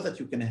show that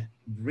you can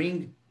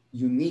bring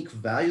unique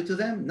value to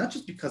them, not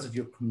just because of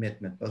your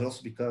commitment, but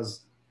also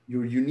because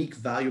your unique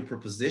value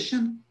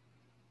proposition,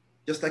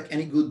 just like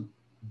any good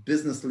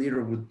business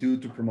leader would do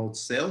to promote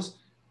sales,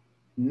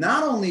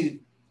 not only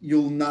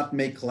you'll not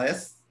make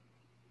less,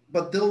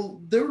 but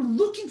they're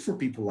looking for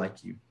people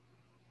like you.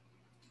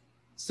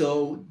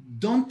 So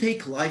don't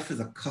take life as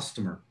a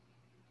customer.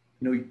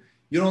 You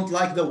don't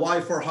like the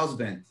wife or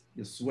husband,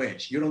 you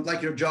switch. You don't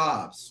like your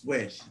job,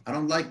 switch. I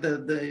don't like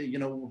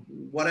the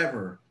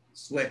whatever,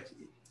 switch.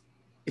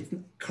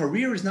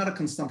 Career is not a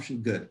consumption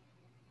good.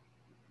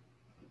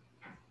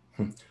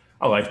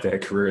 I like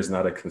that. Career is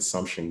not a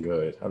consumption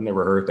good. I've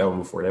never heard that one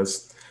before.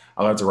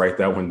 I'll have to write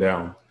that one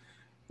down.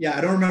 Yeah,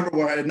 I don't remember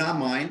where, not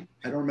mine.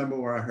 I don't remember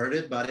where I heard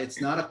it, but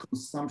it's not a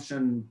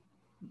consumption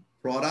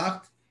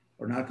product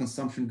or not a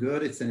consumption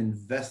good. It's an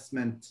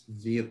investment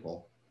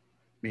vehicle,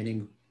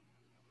 meaning,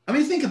 I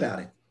mean, think about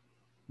it.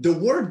 The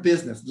word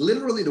business,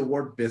 literally the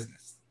word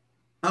business.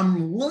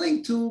 I'm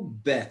willing to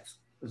bet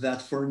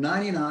that for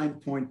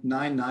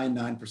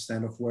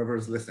 99.999% of whoever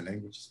is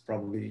listening, which is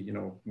probably, you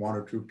know, 1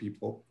 or 2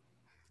 people,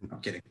 I'm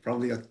kidding,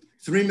 probably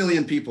 3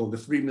 million people, the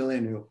 3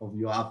 million of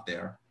you out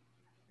there.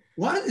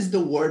 What is the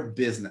word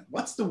business?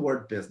 What's the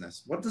word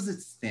business? What does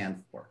it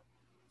stand for?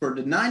 For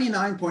the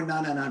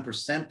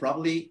 99.999%,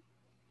 probably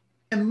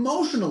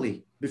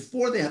emotionally,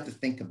 before they have to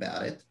think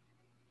about it,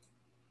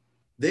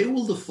 they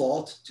will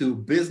default to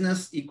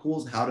business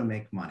equals how to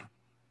make money.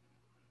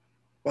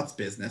 What's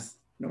business?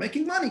 You know,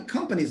 making money.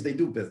 Companies, they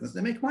do business,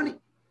 they make money.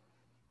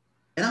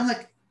 And I'm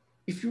like,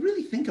 if you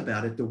really think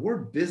about it, the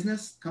word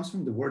business comes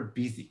from the word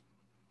busy.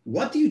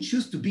 What do you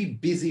choose to be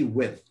busy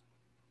with?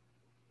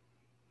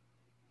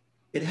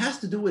 It has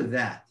to do with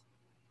that.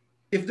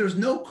 If there's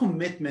no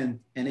commitment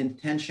and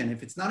intention,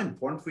 if it's not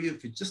important for you,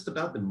 if it's just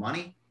about the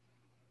money,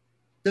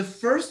 the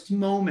first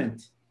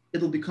moment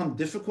it'll become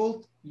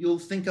difficult, you'll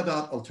think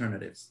about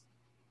alternatives.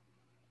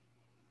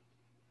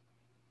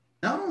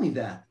 Not only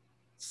that,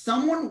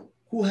 someone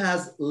who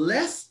has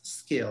less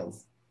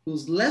skills,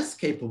 who's less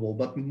capable,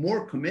 but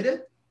more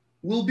committed,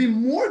 will be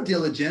more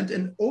diligent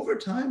and over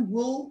time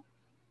will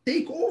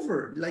take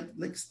over,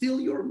 like steal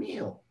your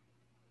meal.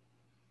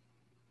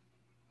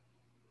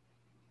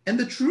 And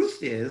the truth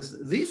is,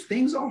 these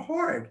things are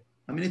hard.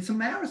 I mean, it's a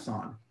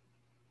marathon.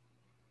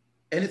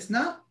 And it's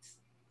not,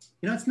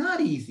 you know, it's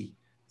not easy.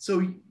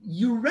 So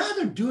you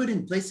rather do it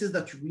in places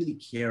that you really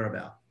care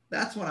about.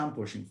 That's what I'm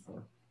pushing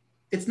for.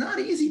 It's not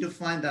easy to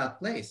find that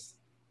place.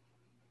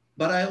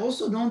 But I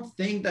also don't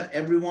think that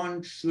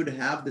everyone should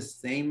have the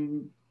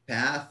same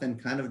path and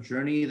kind of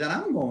journey that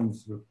I'm going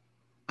through.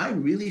 I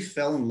really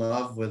fell in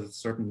love with a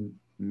certain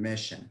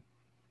mission.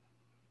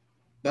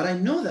 But I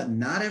know that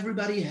not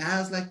everybody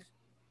has, like,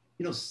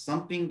 you know,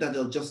 something that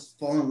they'll just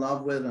fall in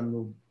love with and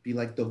will be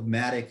like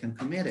dogmatic and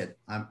committed.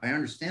 I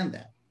understand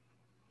that.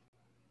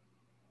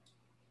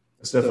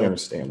 It's definitely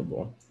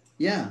understandable.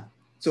 Yeah.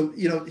 So,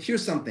 you know,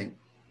 here's something,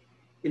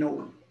 you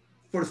know,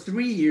 for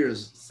 3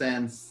 years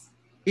since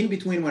in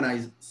between when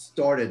I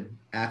started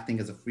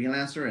acting as a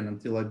freelancer and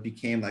until I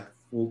became like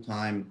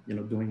full-time, you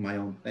know, doing my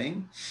own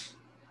thing,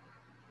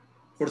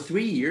 for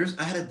 3 years,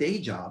 I had a day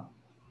job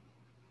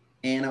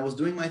and I was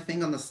doing my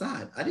thing on the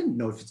side. I didn't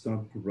know if it's going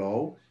to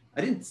grow.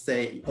 I didn't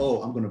say,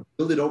 oh, I'm going to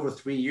build it over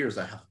 3 years.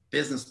 I have a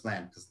business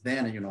plan because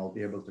then, you know, I'll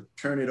be able to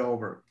turn it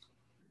over.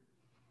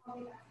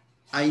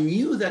 I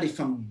knew that if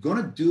I'm going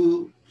to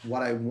do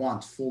what I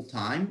want full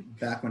time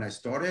back when I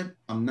started,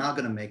 I'm not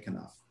going to make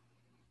enough.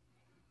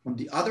 On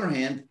the other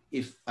hand,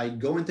 if I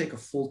go and take a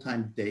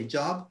full-time day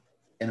job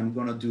and I'm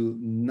going to do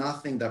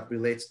nothing that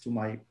relates to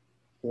my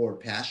core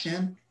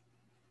passion,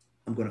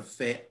 I'm going to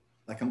fade.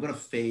 Like I'm going to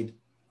fade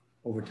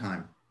over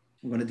time.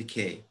 I'm going to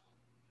decay.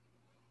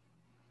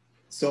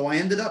 So I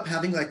ended up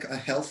having like a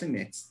healthy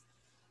mix.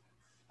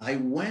 I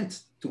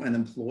went to an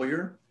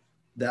employer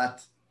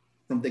that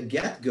from the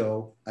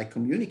get-go, I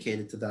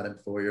communicated to that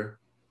employer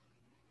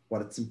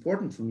what it's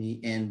important for me.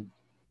 And,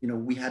 you know,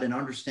 we had an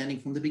understanding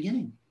from the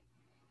beginning.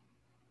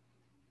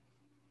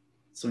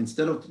 So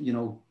instead of, you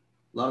know,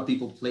 a lot of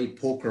people play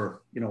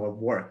poker, you know, at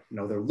work, you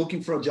know, they're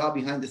looking for a job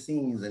behind the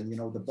scenes and, you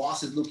know, the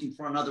boss is looking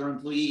for another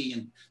employee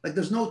and like,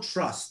 there's no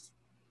trust.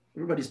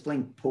 Everybody's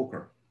playing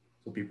poker.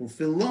 So people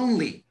feel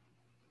lonely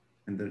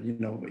and they're, you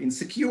know,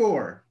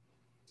 insecure.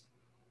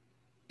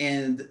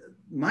 And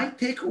my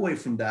takeaway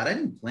from that, I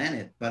didn't plan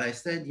it, but I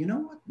said, you know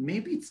what,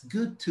 maybe it's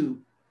good to,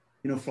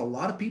 you know, for a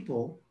lot of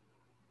people,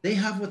 they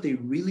have what they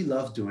really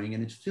love doing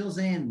and it fills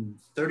in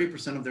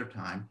 30% of their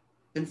time.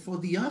 And for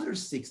the other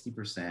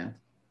 60%,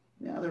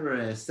 the other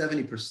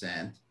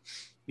 70%,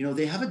 you know,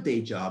 they have a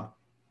day job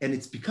and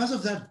it's because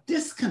of that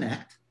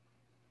disconnect,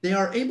 they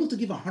are able to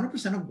give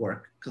 100% of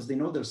work because they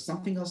know there's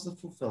something else that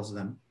fulfills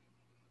them.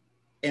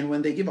 And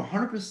when they give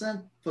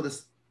 100% for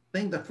this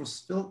thing that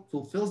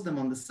fulfills them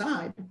on the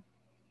side,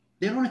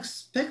 they don't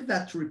expect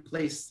that to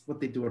replace what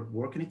they do at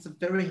work. And it's a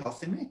very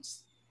healthy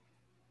mix.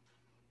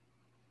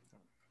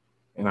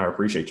 And I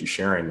appreciate you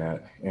sharing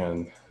that.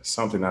 And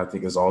something I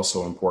think is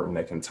also important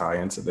that can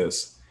tie into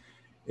this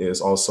is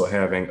also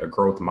having a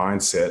growth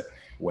mindset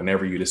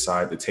whenever you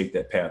decide to take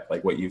that path,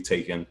 like what you've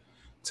taken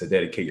to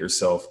dedicate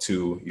yourself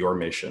to your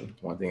mission.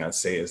 One thing I'd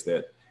say is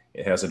that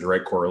it has a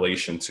direct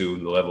correlation to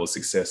the level of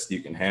success that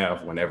you can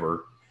have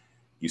whenever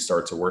you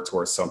start to work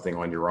towards something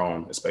on your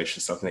own,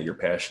 especially something that you're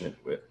passionate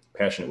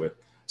with.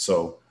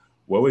 So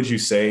what would you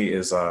say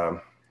is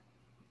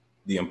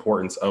the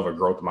importance of a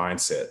growth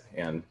mindset,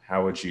 and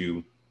how would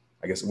you,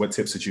 I guess, what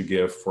tips would you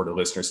give for the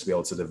listeners to be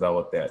able to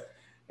develop that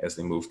as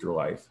they move through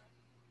life?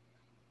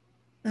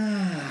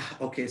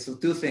 Okay, so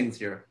 2 things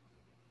here.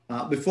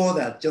 Before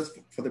that, just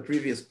for the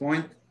previous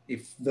point,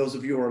 if those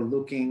of you are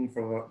looking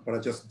for what I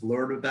just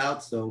blurred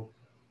about, so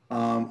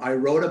I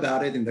wrote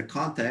about it in the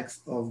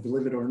context of,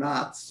 believe it or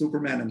not,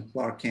 Superman and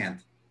Clark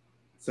Kent.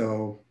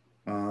 So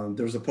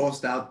there's a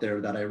post out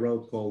there that I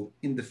wrote called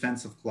In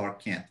Defense of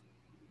Clark Kent,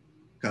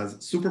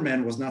 because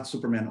Superman was not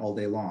Superman all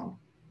day long.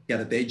 He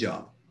had a day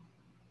job.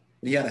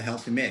 He had a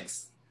healthy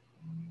mix.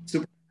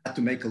 Superman had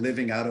to make a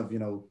living out of,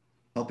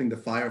 helping the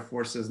fire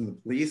forces and the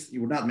police. He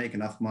would not make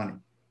enough money.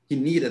 He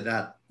needed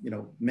that,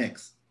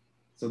 mix.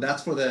 So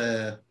that's for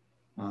the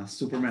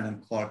Superman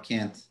and Clark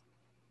Kent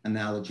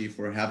analogy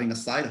for having a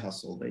side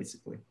hustle,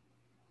 basically.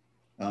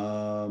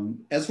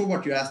 As for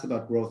what you asked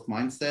about growth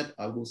mindset,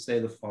 I will say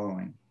the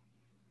following.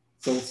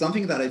 So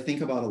something that I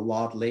think about a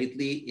lot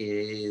lately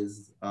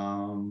is,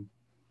 when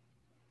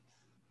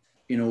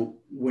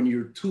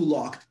you're too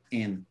locked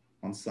in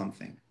on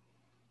something.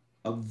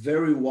 A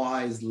very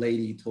wise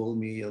lady told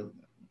me a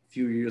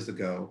few years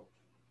ago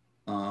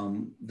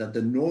that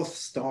the North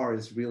Star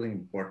is really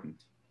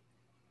important,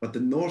 but the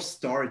North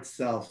Star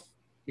itself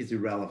is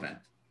irrelevant.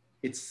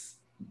 It's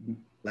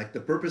like the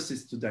purpose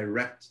is to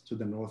direct to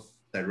the North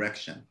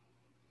direction.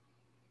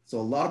 So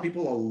a lot of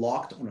people are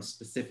locked on a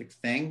specific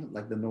thing,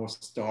 like the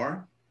North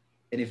Star.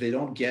 And if they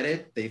don't get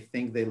it, they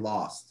think they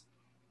lost.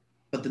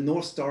 But the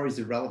North Star is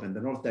irrelevant.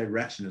 The North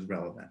direction is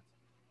relevant.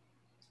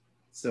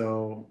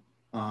 So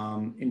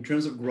in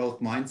terms of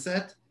growth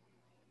mindset,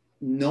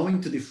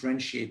 knowing to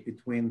differentiate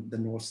between the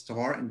North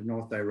Star and the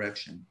North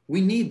direction.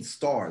 We need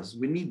stars.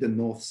 We need the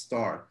North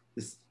Star,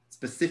 this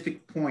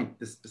specific point,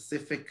 this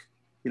specific,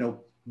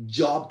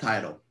 job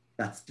title,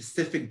 that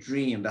specific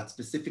dream, that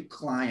specific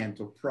client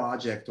or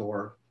project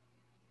or,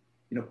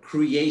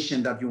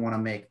 creation that you want to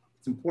make.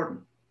 It's important.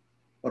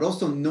 But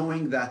also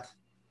knowing that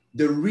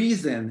the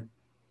reason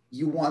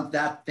you want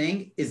that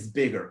thing is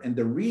bigger. And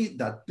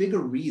that bigger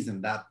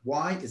reason, that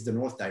why, is the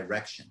North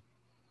direction.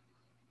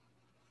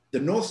 The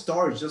North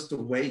Star is just a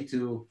way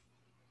to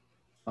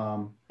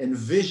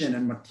envision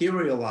and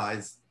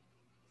materialize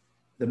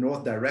the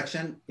North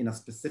direction in a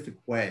specific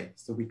way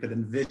so we could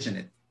envision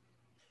it.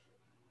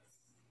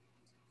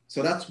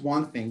 So that's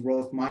one thing,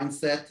 growth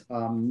mindset.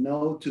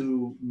 No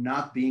to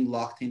not being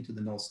locked into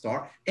the North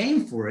Star.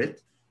 Aim for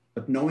it,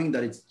 but knowing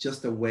that it's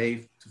just a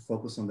way to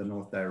focus on the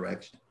North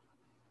direction.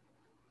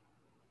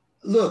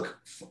 Look,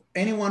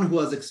 anyone who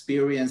has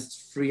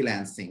experienced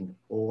freelancing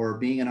or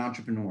being an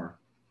entrepreneur,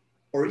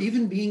 or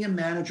even being a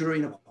manager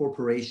in a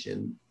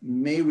corporation,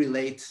 may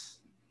relate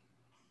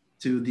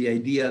to the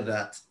idea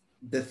that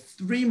the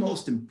three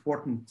most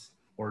important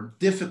or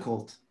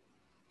difficult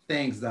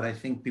things that I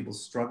think people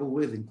struggle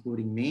with,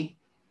 including me,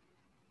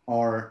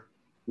 are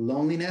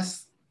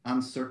loneliness,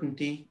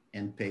 uncertainty,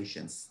 and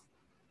patience.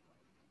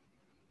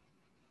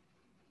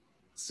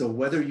 So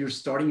whether you're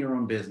starting your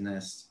own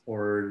business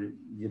or,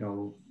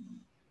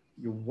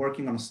 you're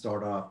working on a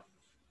startup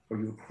or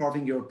you're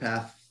carving your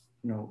path,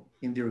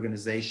 in the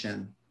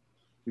organization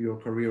for your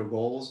career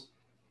goals,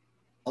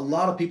 a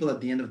lot of people at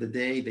the end of the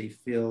day, they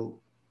feel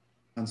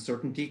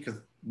uncertainty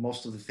because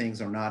most of the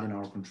things are not in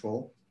our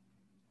control.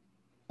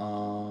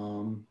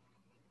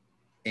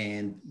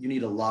 And you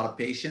need a lot of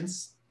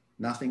patience.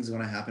 Nothing's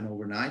going to happen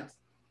overnight.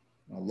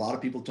 A lot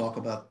of people talk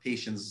about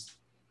patience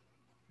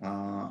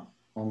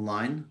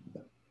online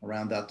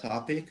around that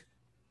topic.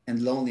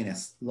 And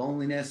loneliness.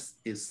 Loneliness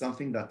is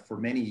something that for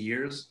many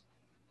years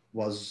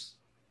was,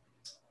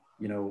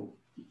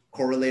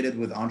 correlated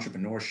with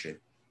entrepreneurship.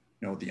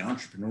 The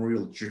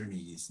entrepreneurial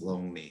journey is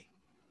lonely.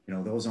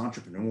 Those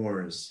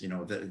entrepreneurs,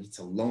 it's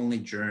a lonely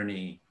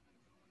journey.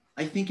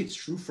 I think it's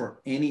true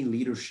for any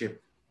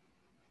leadership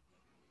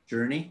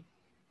journey,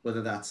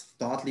 whether that's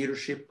thought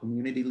leadership,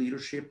 community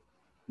leadership,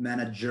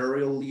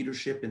 managerial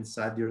leadership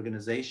inside the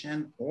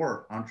organization,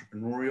 or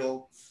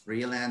entrepreneurial,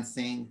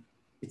 freelancing.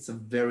 It's a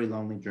very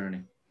lonely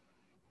journey.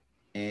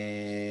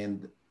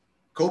 And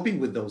coping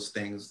with those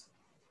things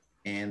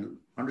and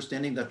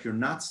understanding that you're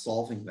not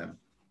solving them,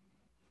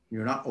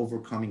 you're not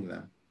overcoming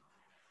them.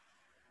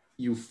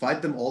 You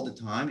fight them all the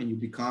time and you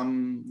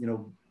become,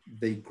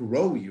 they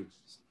grow you,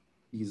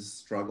 these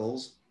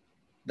struggles.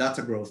 That's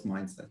a growth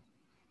mindset.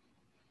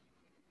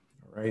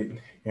 Right.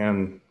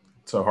 And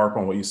to harp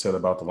on what you said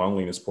about the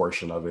loneliness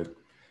portion of it,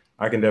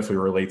 I can definitely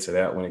relate to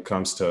that when it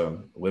comes to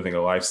living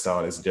a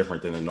lifestyle that's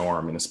different than the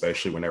norm. And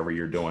especially whenever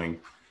you're doing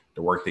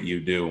the work that you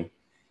do,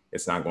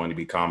 it's not going to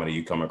be common that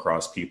you come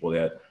across people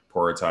that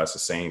prioritize the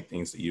same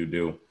things that you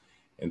do.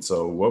 And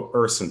so what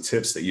are some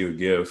tips that you would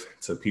give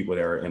to people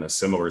that are in a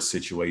similar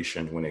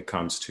situation when it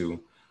comes to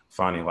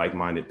finding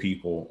like-minded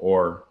people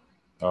or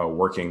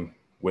working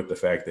with the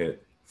fact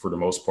that for the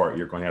most part,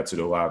 you're going to have to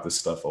do a lot of this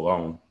stuff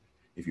alone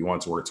if you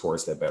want to work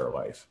towards that better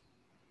life?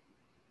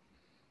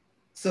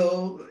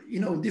 So,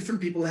 different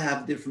people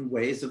have different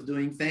ways of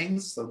doing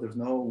things. So there's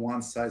no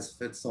one size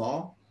fits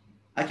all.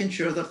 I can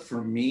share that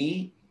for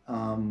me,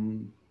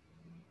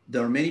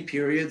 there are many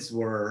periods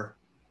where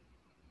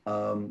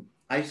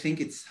I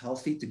think it's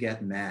healthy to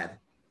get mad,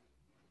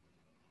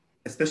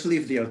 especially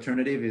if the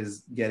alternative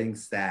is getting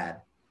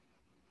sad.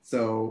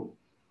 So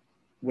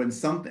when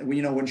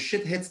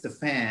shit hits the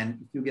fan,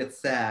 if you get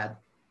sad,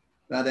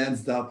 that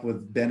ends up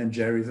with Ben and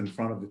Jerry's in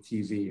front of the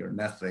TV or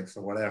Netflix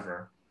or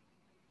whatever.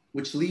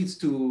 which leads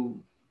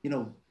to, you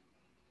know,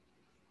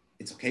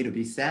 it's okay to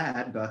be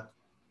sad, but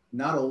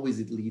not always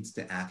it leads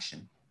to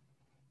action.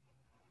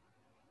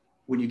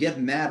 When you get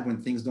mad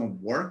when things don't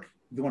work,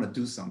 you want to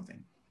do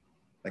something.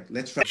 Like,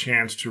 let's try.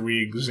 Chance to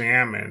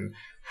re-examine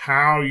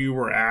how you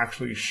were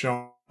actually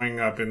showing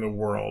up in the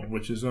world,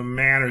 which is a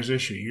manners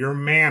issue. Your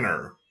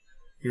manner,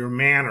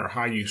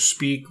 how you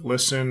speak,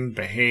 listen,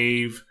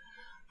 behave,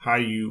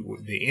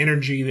 the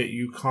energy that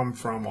you come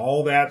from,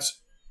 all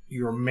that's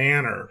your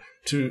manner.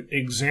 To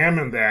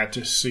examine that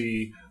to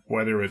see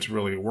whether it's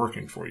really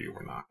working for you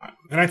or not.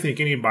 And I think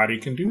anybody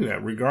can do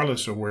that,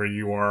 regardless of where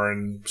you are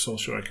in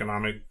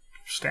socioeconomic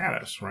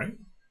status, right?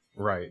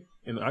 Right.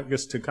 And I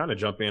guess to kind of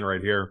jump in right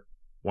here,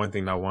 one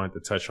thing that I wanted to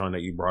touch on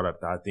that you brought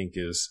up that I think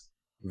is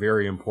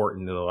very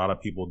important that a lot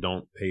of people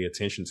don't pay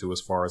attention to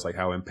as far as like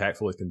how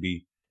impactful it can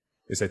be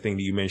is that thing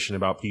that you mentioned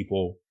about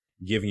people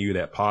giving you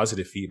that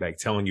positive feedback,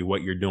 telling you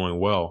what you're doing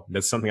well.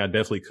 That's something I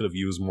definitely could have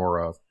used more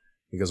of,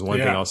 because one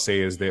thing I'll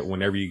say is that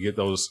whenever you get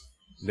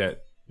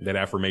that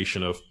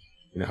affirmation of,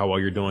 you know, how well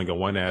you're doing in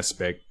one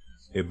aspect,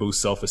 it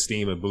boosts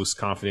self-esteem, it boosts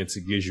confidence,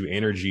 it gives you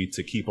energy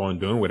to keep on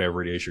doing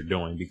whatever it is you're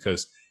doing.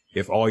 Because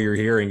if all you're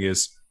hearing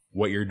is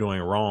what you're doing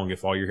wrong,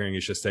 if all you're hearing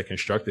is just that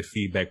constructive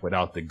feedback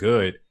without the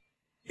good,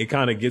 it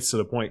kind of gets to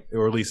the point,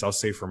 or at least I'll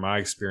say from my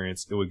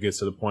experience, it would get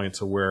to the point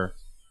to where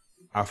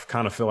I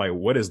kind of feel like,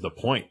 what is the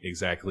point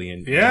exactly?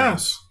 And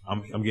yes,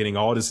 I'm getting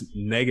all this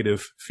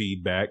negative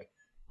feedback.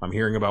 I'm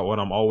hearing about what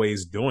I'm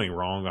always doing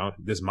wrong.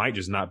 This might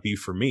just not be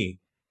for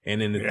me.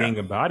 And then the thing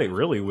about it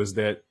really was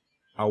that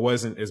I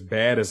wasn't as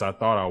bad as I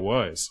thought I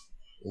was.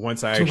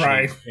 Once I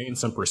actually gained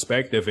some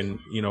perspective and,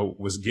 you know,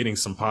 was getting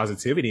some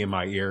positivity in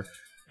my ear,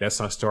 that's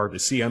when I started to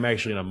see I'm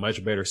actually in a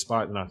much better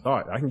spot than I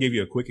thought. I can give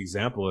you a quick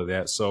example of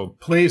that. So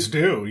please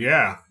do.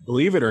 Yeah.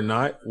 Believe it or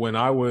not, when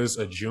I was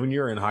a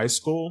junior in high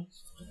school,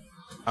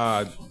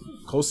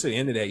 close to the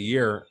end of that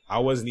year, I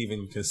wasn't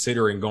even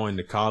considering going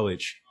to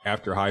college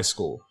after high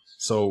school.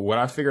 So what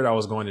I figured I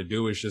was going to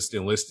do is just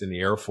enlist in the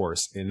Air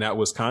Force. And that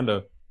was kind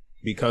of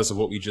because of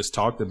what we just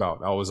talked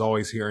about. I was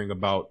always hearing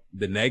about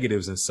the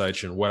negatives and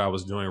such and what I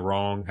was doing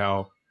wrong,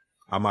 how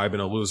I might have been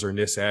a loser in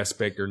this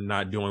aspect or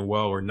not doing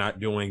well or not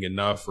doing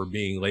enough or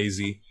being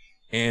lazy.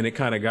 And it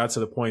kind of got to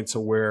the point to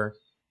where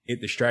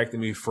it distracted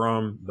me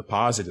from the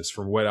positives,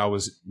 from what I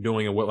was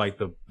doing and what like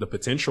the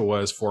potential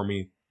was for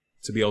me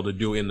to be able to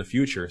do in the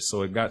future.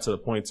 So it got to the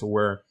point to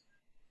where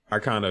I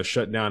kind of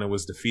shut down and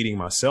was defeating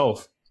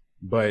myself.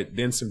 But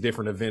then some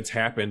different events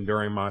happened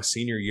during my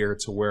senior year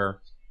to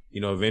where,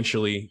 you know,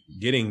 eventually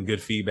getting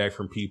good feedback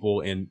from people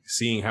and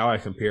seeing how I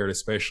compared,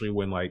 especially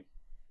when like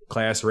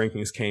class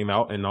rankings came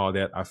out and all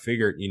that, I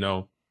figured, you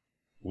know,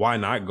 why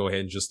not go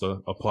ahead and just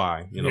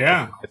apply, you know,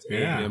 to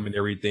A&M and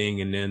everything.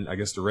 And then I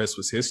guess the rest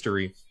was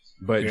history,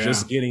 but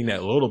just getting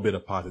that little bit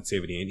of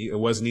positivity, and it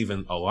wasn't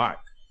even a lot,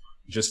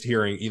 just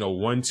hearing, you know,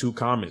 1-2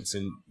 comments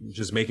and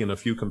just making a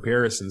few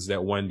comparisons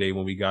that one day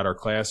when we got our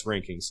class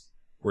rankings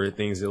were the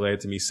things that led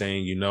to me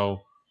saying, you know,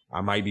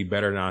 I might be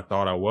better than I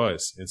thought I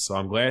was. And so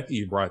I'm glad that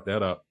you brought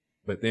that up.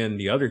 But then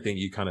the other thing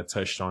you kind of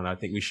touched on, I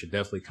think we should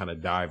definitely kind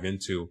of dive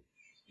into,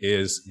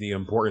 is the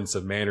importance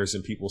of manners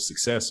in people's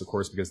success, of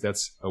course, because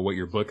that's what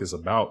your book is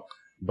about.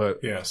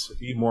 But to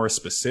be more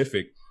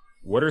specific,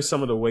 what are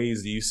some of the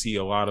ways that you see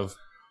a lot of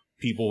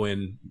people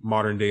in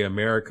modern day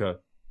America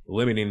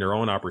limiting their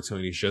own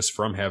opportunities just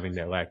from having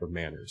that lack of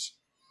manners?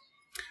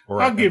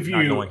 Or I'll give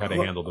not you knowing how to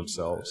handle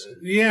themselves.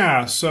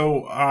 Yeah,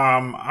 so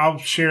I'll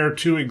share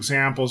 2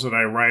 examples that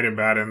I write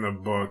about in the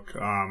book,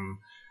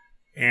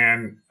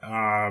 and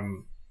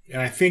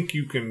I think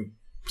you can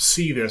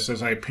see this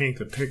as I paint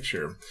the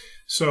picture.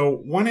 So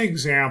one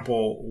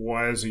example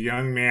was a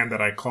young man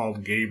that I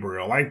called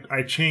Gabriel.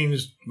 I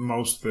changed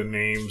most of the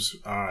names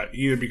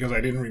either because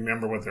I didn't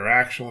remember what their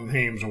actual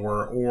names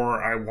were,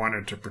 or I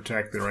wanted to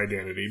protect their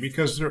identity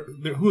because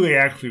who they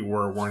actually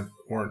were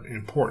weren't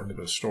important to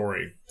the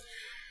story.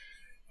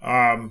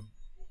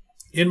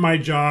 In my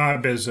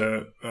job as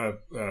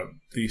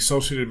the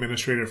associate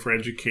administrator for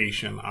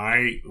education,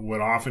 I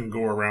would often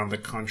go around the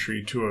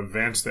country to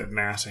events that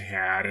NASA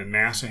had, and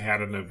NASA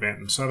had an event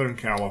in Southern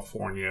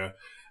California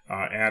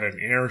at an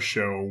air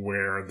show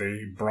where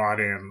they brought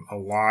in a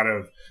lot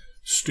of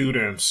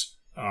students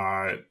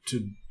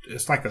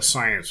it's like a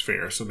science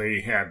fair, so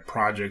they had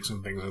projects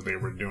and things that they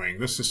were doing.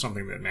 This is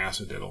something that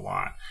NASA did a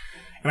lot.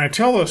 And I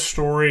tell a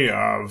story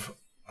of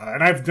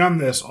and I've done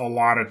this a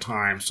lot of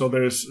times. So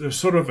there's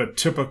sort of a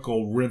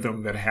typical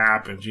rhythm that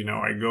happens. You know,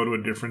 I go to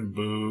a different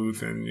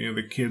booth and, you know,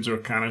 the kids are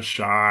kind of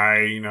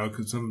shy, you know,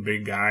 because some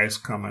big guys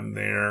come in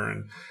there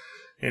and,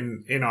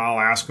 you know, I'll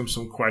ask them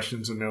some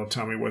questions and they'll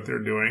tell me what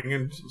they're doing.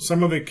 And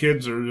some of the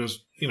kids are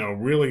just, you know,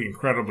 really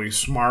incredibly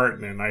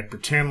smart. And I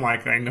pretend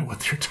like I know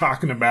what they're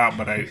talking about.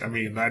 But I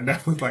mean, I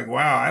definitely like,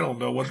 wow, I don't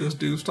know what this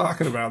dude's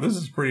talking about. This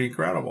is pretty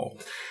incredible.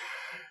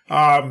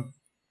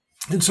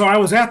 And so I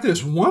was at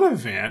this one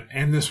event,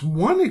 and this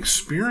one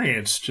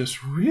experience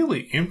just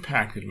really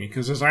impacted me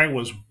because as I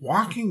was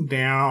walking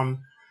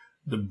down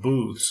the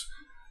booths,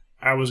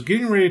 I was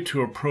getting ready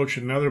to approach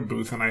another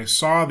booth, and I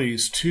saw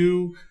these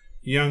 2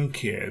 young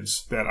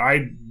kids that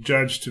I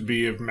judged to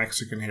be of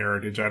Mexican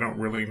heritage. I don't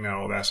really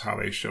know. That's how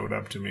they showed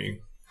up to me.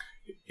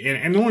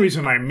 And the only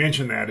reason I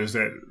mention that is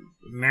that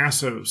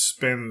NASA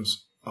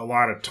spends a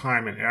lot of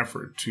time and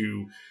effort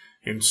to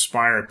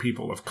inspire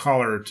people of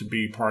color to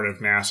be part of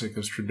NASA,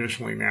 because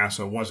traditionally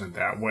NASA wasn't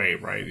that way,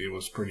 right? It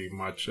was pretty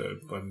much a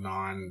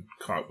non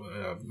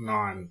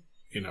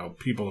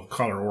people of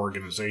color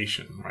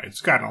organization, right?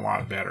 It's gotten a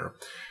lot better.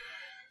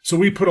 So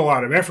we put a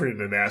lot of effort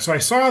into that. So I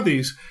saw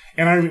these,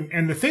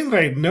 and the thing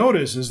that I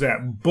noticed is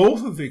that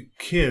both of the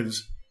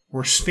kids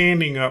were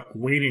standing up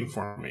waiting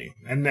for me,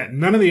 and that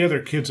none of the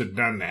other kids had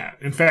done that.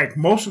 In fact,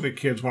 most of the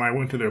kids, when I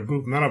went to their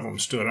booth, none of them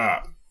stood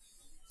up.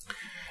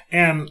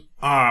 And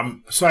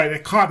so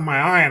it caught my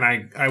eye,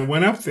 and I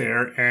went up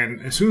there,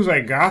 and as soon as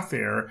I got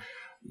there,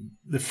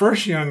 the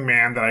first young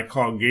man that I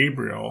called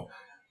Gabriel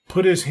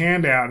put his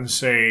hand out and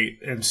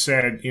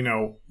said,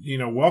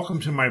 welcome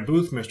to my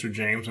booth, Mr.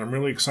 James. I'm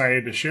really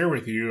excited to share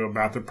with you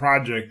about the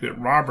project that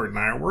Robert and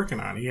I are working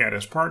on. He had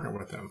his partner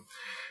with him.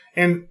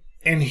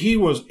 And he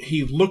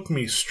looked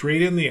me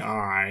straight in the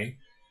eye.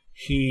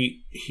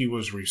 He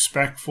was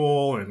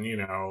respectful, and,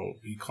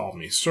 he called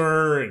me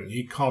sir, and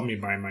he called me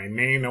by my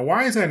name. Now,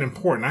 why is that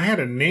important? I had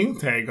a name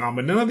tag on,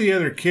 but none of the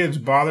other kids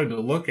bothered to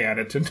look at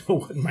it to know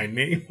what my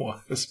name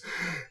was.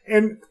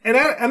 And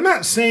I'm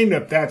not saying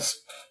that that's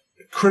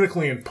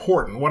critically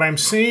important. What I'm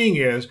saying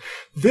is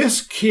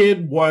this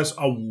kid was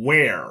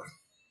aware.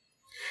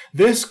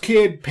 This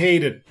kid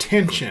paid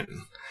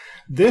attention.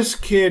 This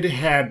kid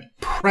had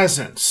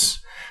presence.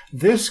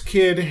 This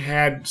kid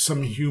had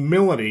some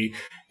humility.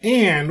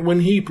 And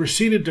when he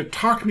proceeded to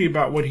talk to me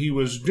about what he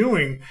was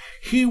doing,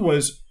 he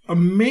was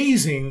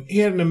amazing. He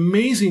had an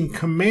amazing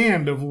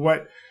command of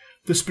what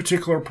this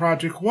particular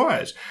project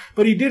was.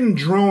 But he didn't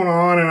drone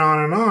on and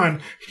on and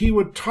on. He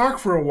would talk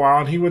for a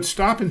while, and he would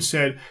stop and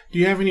said, do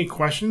you have any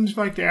questions you'd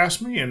like to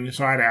ask me? And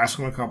so I'd ask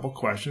him a couple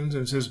questions,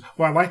 and says,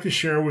 well, I'd like to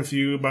share with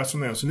you about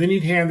something else. And then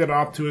he'd hand it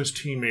off to his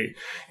teammate.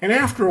 And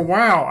after a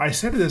while, I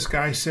said to this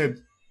guy, I said,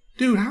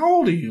 dude, how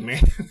old are you,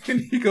 man?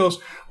 And he goes,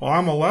 well,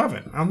 I'm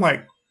 11. I'm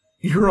like,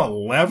 you're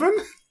 11?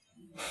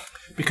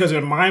 Because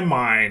in my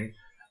mind,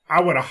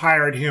 I would have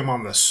hired him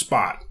on the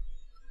spot.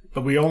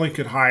 But we only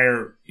could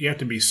hire, you have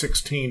to be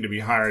 16 to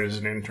be hired as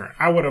an intern.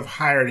 I would have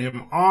hired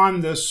him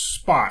on the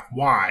spot.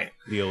 Why?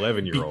 The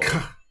 11-year-old.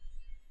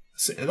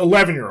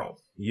 11-year-old.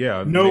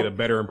 Yeah, made a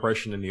better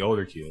impression than the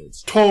older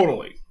kids.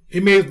 Totally.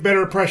 He made a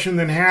better impression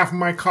than half of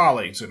my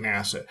colleagues at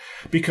NASA.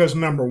 Because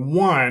number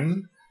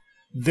one,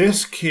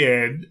 this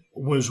kid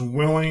was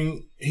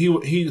willing,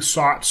 he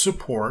sought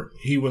support,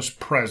 he was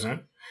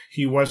present,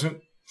 he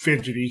wasn't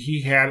fidgety,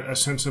 he had a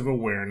sense of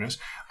awareness.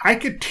 I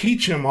could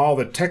teach him all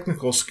the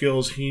technical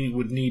skills he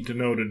would need to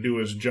know to do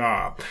his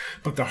job.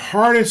 But the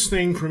hardest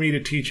thing for me to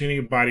teach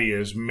anybody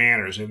is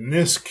manners, and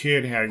this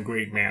kid had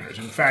great manners.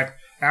 In fact,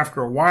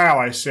 after a while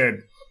I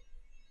said,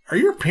 are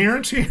your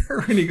parents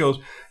here? And he goes,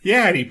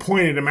 yeah, and he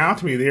pointed them out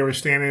to me. They were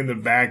standing in the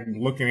back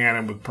looking at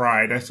him with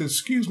pride. I said,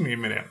 excuse me a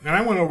minute. And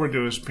I went over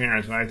to his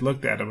parents, and I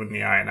looked at him in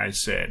the eye, and I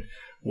said,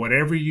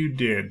 whatever you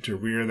did to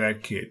rear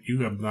that kid,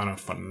 you have done a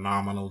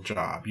phenomenal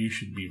job. You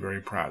should be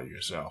very proud of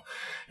yourself.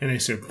 And they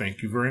said,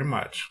 thank you very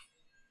much.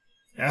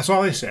 That's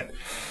all they said.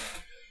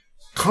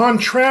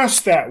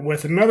 Contrast that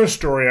with another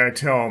story I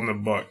tell in the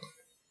book.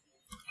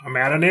 I'm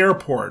at an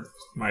airport.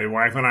 My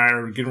wife and I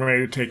are getting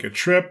ready to take a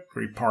trip.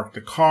 We parked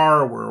the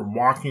car. We're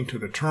walking to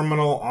the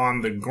terminal.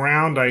 On the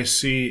ground, I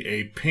see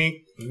a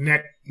pink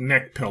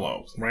neck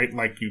pillow, right?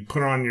 Like you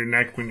put on your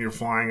neck when you're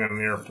flying on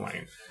an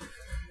airplane.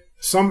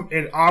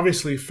 It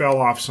obviously fell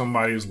off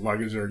somebody's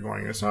luggage. They're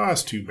going,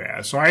 that's too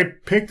bad. So I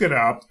picked it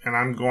up, and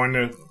I'm going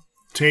to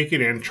take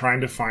it in,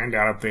 trying to find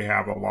out if they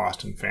have a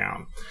lost and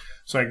found.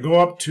 So I go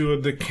up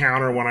to the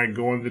counter when I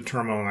go into the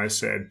terminal, and I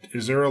said,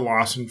 is there a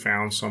lost and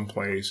found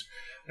someplace?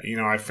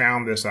 I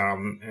found this out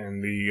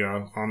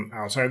on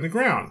outside the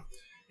ground.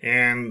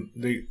 And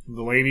the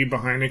lady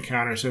behind the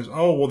counter says,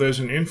 oh, well, there's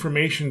an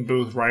information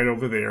booth right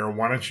over there.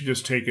 Why don't you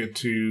just take it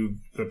to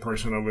the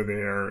person over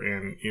there,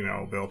 and,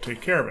 they'll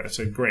take care of it. I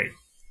said, great.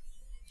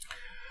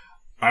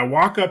 I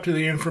walk up to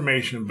the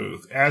information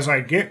booth. As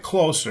I get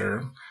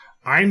closer,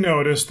 I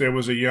noticed there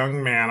was a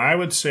young man, I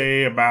would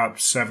say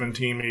about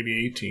 17,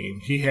 maybe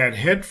 18. He had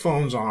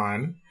headphones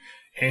on,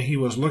 and he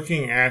was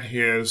looking at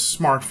his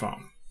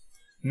smartphone.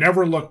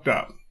 Never looked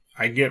up.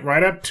 I get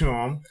right up to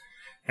him,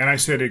 and I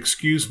said,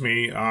 excuse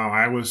me,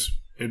 I was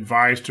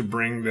advised to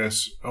bring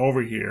this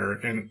over here.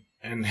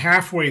 And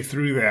halfway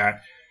through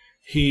that,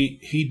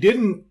 he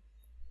didn't,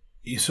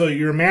 so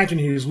you imagine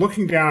he was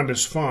looking down at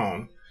his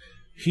phone.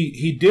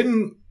 He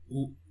didn't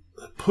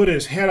put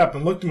his head up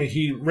and look at me.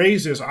 He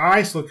raised his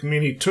eyes, looked at me,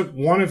 and he took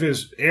one of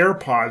his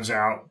AirPods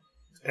out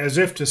as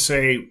if to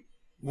say,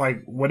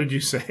 like, what did you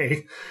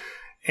say?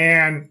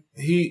 And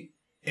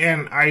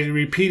I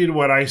repeated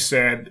what I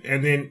said,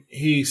 and then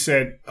he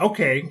said,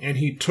 okay, and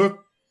he took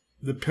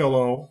the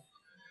pillow,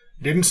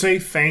 didn't say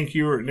thank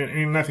you or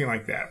nothing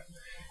like that.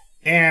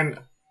 And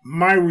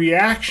my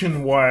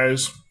reaction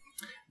was,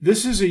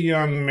 This is a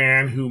young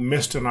man who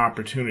missed an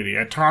opportunity.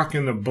 I talk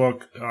in the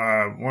book,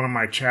 one of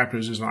my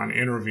chapters is on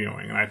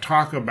interviewing, and I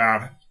talk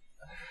about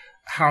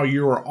how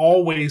you are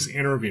always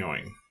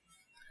interviewing.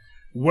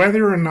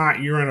 Whether or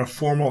not you're in a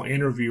formal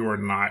interview or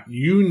not,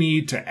 you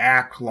need to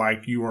act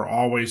like you are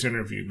always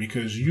interviewed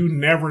because you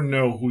never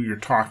know who you're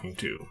talking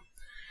to.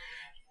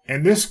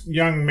 And this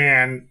young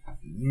man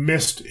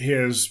missed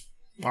his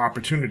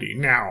opportunity.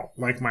 Now,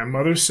 like my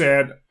mother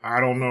said, I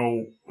don't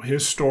know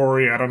his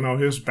story, I don't know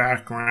his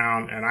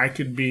background, and I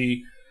could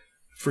be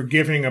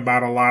forgiving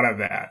about a lot of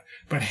that.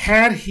 But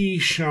had he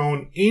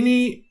shown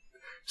any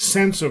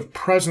sense of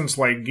presence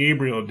like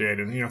Gabriel did,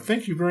 and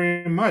thank you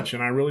very much,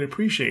 and I really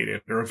appreciate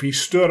it, or if he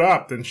stood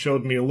up and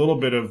showed me a little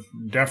bit of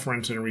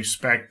deference and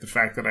respect, the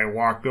fact that I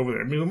walked over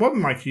there. I mean, it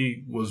wasn't like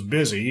he was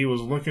busy. He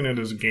was looking at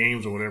his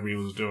games or whatever he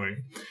was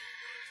doing.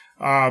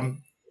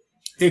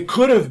 It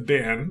could have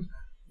been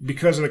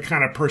because of the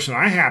kind of person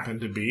I happened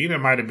to be, and it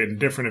might have been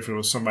different if it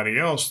was somebody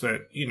else,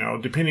 that,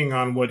 depending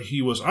on what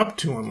he was up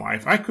to in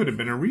life, I could have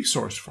been a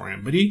resource for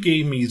him. But he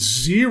gave me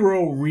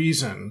zero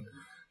reason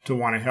to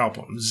want to help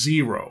him.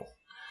 Zero.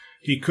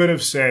 He could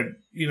have said,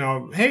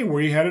 hey, where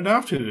are you headed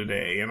off to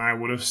today? And I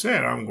would have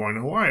said, I'm going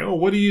to Hawaii. Oh,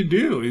 what do you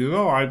do? He said,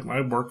 oh,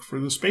 I work for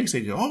the space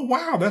agency. Oh,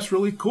 wow, that's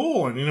really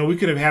cool. And, we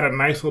could have had a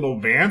nice little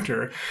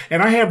banter.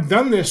 And I have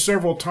done this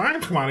several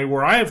times, Monty,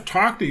 where I have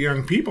talked to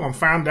young people and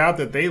found out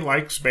that they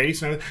like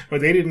space,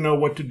 but they didn't know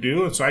what to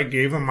do. And so I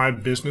gave them my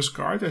business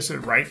cards. I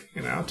said,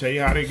 I'll tell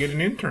you how to get an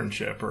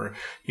internship or,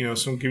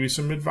 give you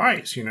some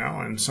advice,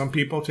 and some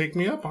people take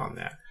me up on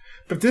that.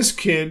 But this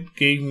kid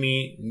gave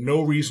me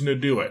no reason to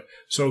do it.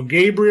 So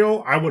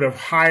Gabriel, I would have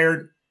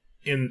hired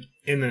in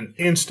an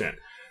instant.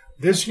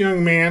 This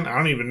young man, I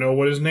don't even know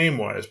what his name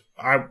was.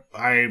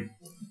 I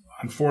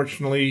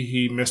unfortunately,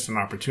 he missed an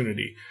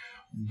opportunity.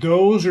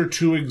 Those are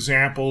two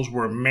examples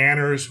where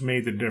manners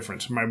made the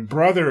difference. My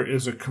brother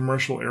is a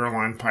commercial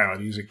airline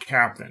pilot. He's a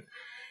captain.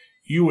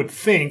 You would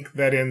think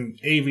that in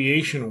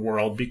aviation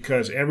world,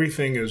 because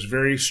everything is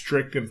very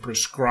strict and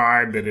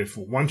prescribed, that if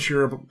once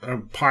you're a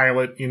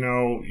pilot, you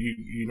know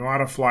how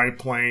to fly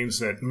planes,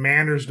 that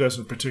manners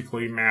doesn't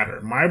particularly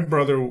matter. My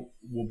brother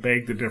will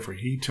beg to differ.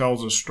 He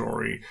tells a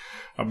story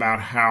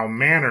about how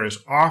manners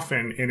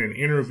often in an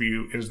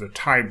interview is the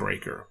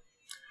tiebreaker.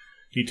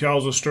 He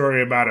tells a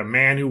story about a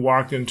man who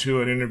walked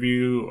into an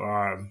interview.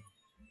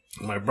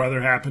 My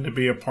brother happened to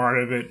be a part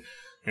of it.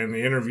 And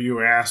the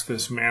interviewer asked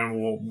this man,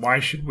 well,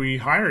 why should we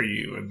hire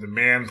you? And the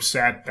man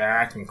sat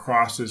back and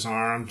crossed his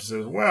arms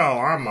and says, well,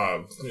 I'm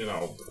a,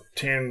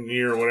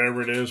 10-year,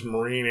 whatever it is,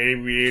 Marine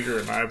aviator,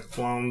 and I've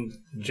flown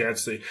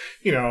jets.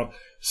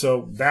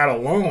 So that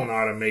alone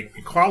ought to make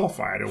me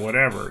qualified or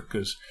whatever,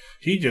 because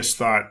he just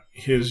thought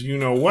his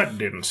you-know-what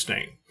didn't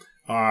sting.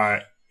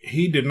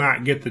 He did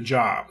not get the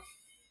job.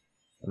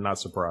 I'm not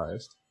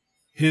surprised.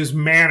 His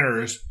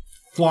manners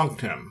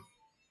flunked him.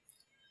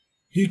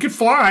 He could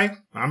fly.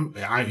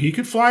 He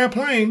could fly a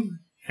plane,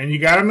 and you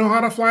got to know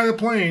how to fly the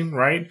plane,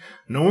 right?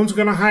 No one's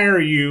going to hire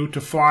you to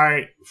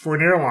fly for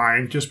an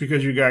airline just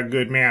because you got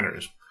good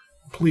manners.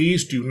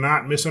 Please do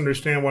not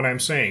misunderstand what I'm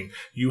saying.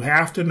 You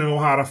have to know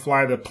how to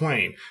fly the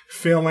plane.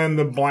 Fill in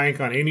the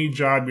blank on any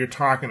job you're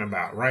talking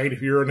about, right?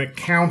 If you're an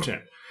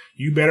accountant,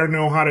 you better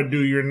know how to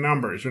do your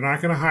numbers. They're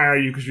not going to hire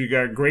you because you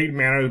got great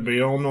manners, but you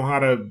don't know how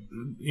to,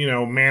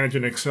 manage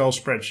an Excel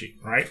spreadsheet,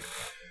 right?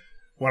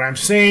 What I'm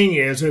saying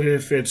is that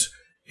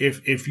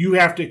if you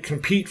have to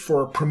compete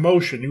for a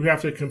promotion, you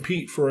have to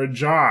compete for a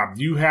job,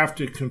 you have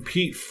to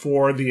compete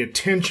for the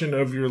attention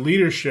of your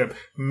leadership,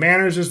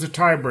 manners is the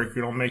tiebreaker.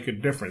 It'll make a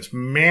difference.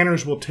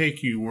 Manners will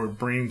take you where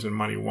brains and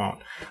money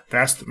won't.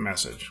 That's the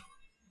message.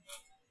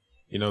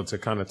 To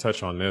kind of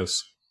touch on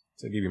this,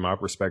 to give you my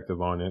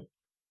perspective on it,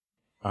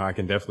 I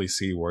can definitely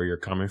see where you're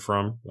coming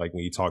from. Like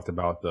when you talked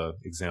about the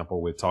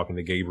example with talking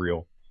to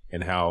Gabriel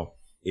and how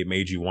it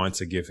made you want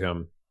to give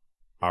him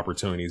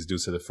opportunities due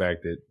to the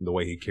fact that the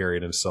way he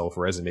carried himself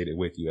resonated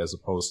with you, as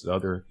opposed to the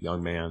other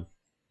young man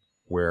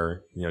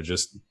where,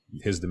 just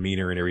his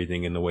demeanor and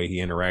everything and the way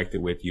he interacted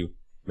with you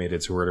made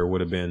it to where there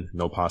would have been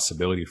no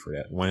possibility for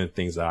that. One of the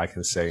things that I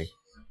can say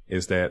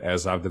is that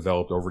as I've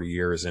developed over the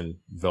years and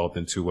developed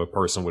into a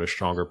person with a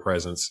stronger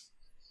presence,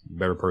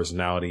 better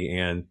personality,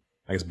 and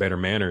I guess better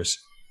manners,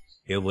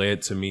 it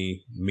led to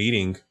me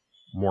meeting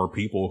more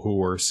people who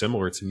were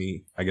similar to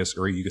me, I guess,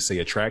 or you could say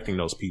attracting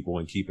those people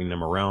and keeping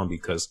them around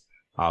because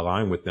I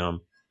align with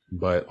them.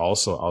 But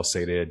also I'll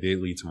say that it did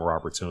lead to more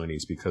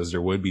opportunities, because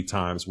there would be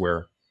times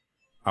where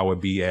I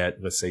would be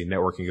at, let's say,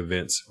 networking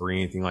events or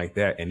anything like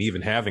that, and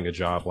even having a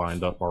job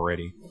lined up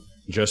already,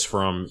 just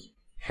from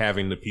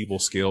having the people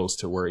skills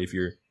to where if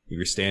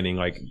you're standing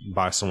like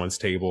by someone's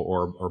table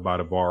or by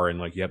the bar and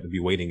like you have to be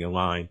waiting in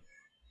line,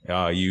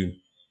 you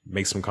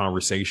make some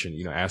conversation,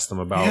 ask them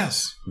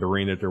about the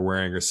ring that they're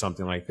wearing or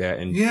something like that.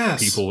 And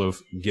people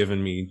have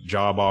given me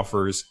job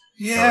offers,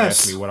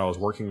 asked me what I was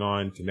working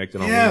on,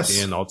 connected on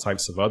LinkedIn, all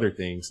types of other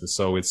things. And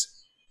so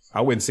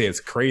I wouldn't say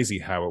it's crazy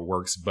how it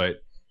works,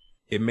 but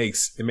it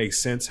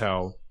makes sense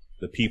how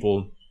the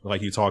people,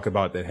 like you talk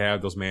about, that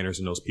have those manners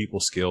and those people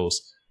skills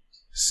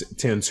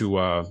tend to,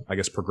 I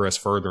guess, progress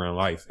further in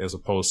life as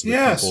opposed to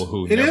the people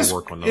who never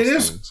work on those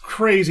things. It is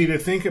crazy to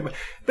think about.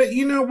 But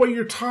you know what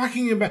you're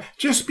talking about?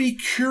 Just be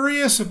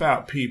curious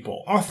about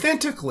people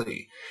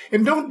authentically.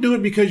 And don't do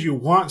it because you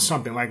want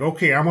something like,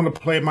 okay, I'm going to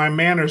play my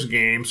manners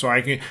game so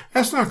I can.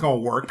 That's not going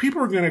to work.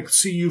 People are going to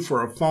see you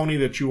for a phony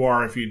that you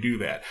are if you do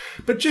that.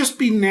 But just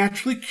be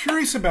naturally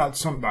curious about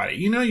somebody.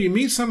 You know, you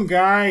meet some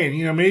guy and,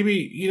 you know,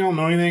 maybe you don't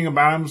know anything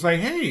about him. It's like,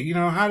 hey, you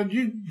know, how did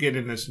you get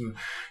in this? And,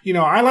 you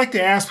know, I like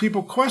to ask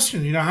people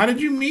questions. You know, how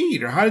did you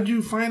meet? Or how did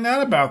you find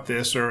out about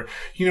this? Or,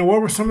 you know,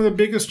 what were some of the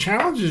biggest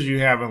challenges you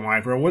have in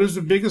life? Or what is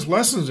the biggest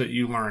lessons that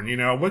you learned? You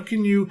know, what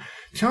can you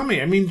tell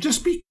me? I mean,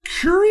 just be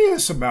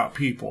curious about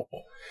people.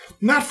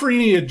 Not for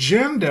any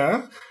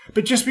agenda,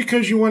 but just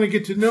because you want to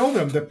get to know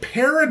them. The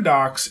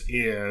paradox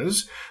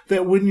is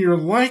that when you're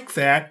like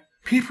that,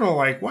 people are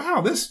like,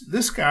 wow,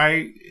 this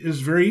guy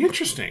is very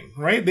interesting,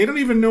 right? They don't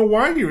even know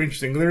why you're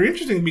interesting. They're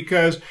interesting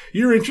because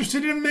you're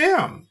interested in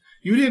them.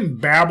 You didn't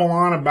babble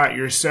on about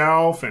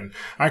yourself, and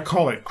I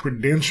call it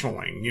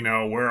credentialing, you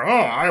know, where, oh,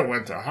 I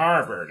went to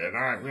Harvard, and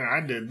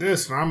I did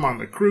this, and I'm on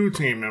the crew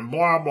team, and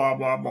blah, blah,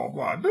 blah, blah,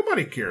 blah.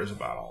 Nobody cares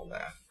about all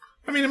that.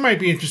 I mean, it might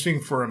be interesting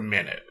for a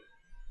minute.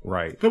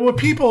 Right. But what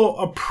people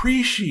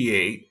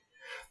appreciate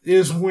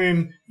is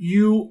when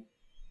you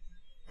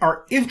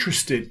are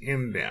interested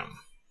in them.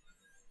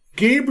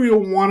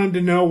 Gabriel wanted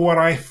to know what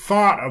I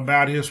thought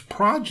about his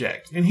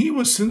project, and he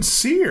was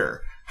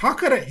sincere. How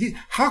could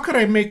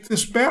I make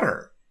this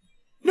better?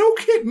 No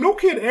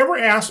kid ever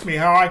asked me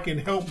how I can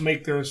help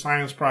make their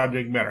science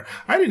project better.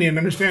 I didn't even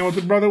understand what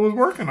the brother was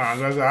working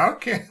on. I said, I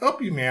can't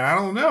help you, man. I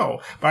don't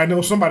know. But I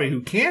know somebody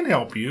who can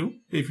help you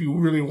if you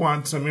really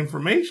want some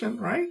information,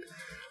 right?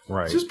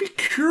 Right. Just be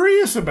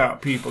curious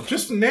about people,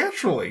 just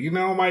naturally. You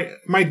know,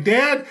 my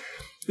dad,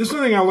 this is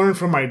something I learned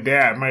from my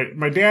dad.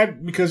 My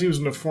dad, because he was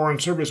in the Foreign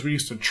Service, we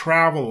used to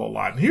travel a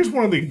lot. And here's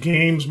one of the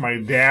games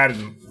my dad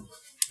and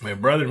my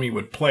brother and me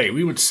would play.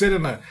 We would sit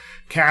in a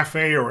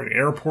cafe or an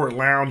airport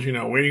lounge, you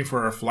know, waiting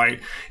for our flight,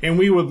 and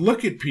we would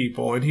look at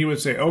people, and he would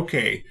say,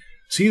 okay,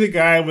 see the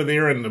guy over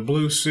there in the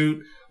blue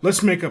suit?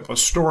 Let's make up a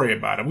story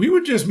about him. We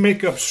would just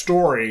make up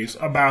stories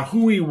about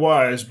who he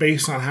was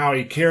based on how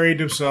he carried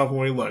himself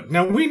when we looked.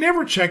 Now, we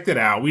never checked it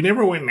out. We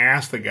never went and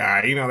asked the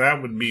guy. You know,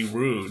 that would be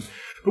rude.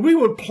 But we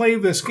would play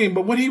this game.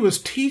 But what he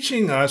was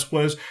teaching us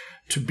was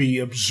to be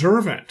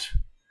observant.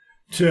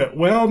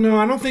 Well, no,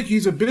 I don't think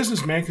he's a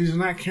businessman because he's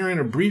not carrying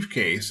a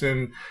briefcase.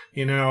 And,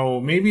 you know,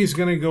 maybe he's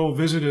going to go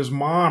visit his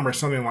mom or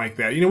something like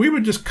that. You know, we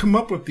would just come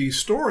up with these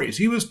stories.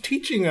 He was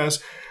teaching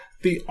us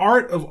the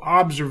art of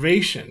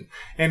observation.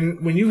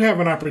 And when you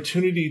have an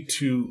opportunity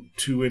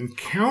to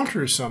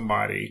encounter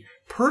somebody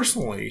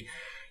personally,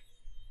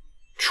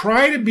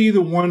 try to be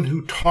the one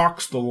who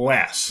talks the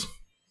less,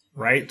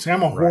 right? See,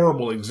 I'm a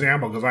horrible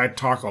example because I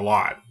talk a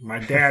lot. My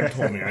dad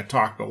told me I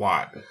talked a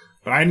lot,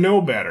 but I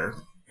know better.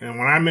 And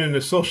when I'm in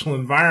a social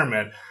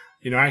environment,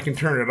 you know, I can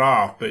turn it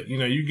off. But, you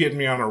know, you get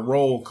me on a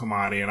roll,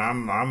 Kamani, and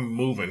I'm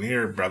moving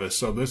here, brother.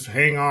 So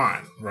hang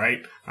on,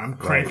 right? I'm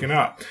cranking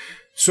up.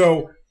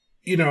 So,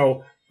 you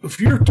know, if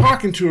you're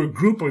talking to a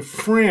group of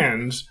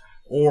friends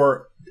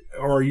or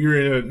you're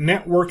in a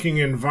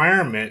networking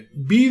environment,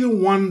 be the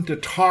one to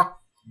talk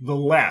the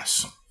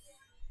less.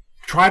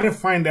 Try to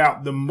find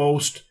out the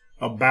most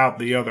about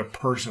the other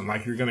person,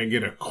 like you're going to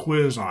get a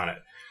quiz on it.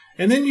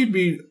 And then you'd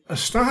be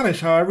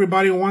astonished how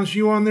everybody wants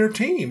you on their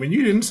team, and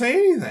you didn't say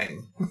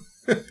anything.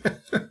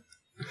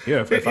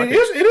 Yeah,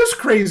 it is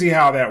crazy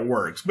how that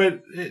works,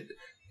 but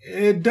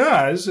it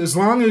does, as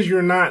long as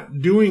you're not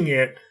doing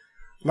it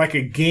like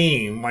a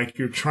game, like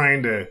you're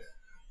trying to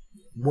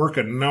work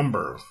a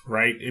number,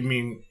 right? I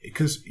mean,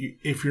 because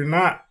if you're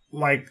not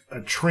like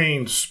a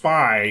trained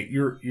spy,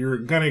 you're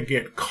going to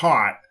get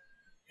caught,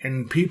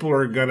 and people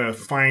are going to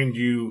find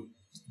you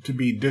to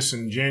be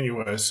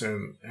disingenuous,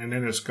 and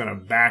then it's going to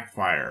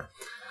backfire.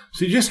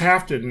 So you just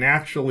have to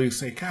naturally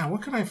say, God,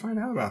 what can I find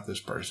out about this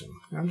person?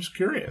 I'm just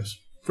curious.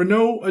 For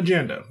no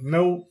agenda,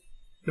 no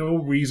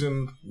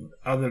reason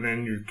other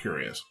than you're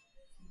curious.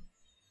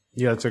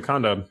 Yeah, to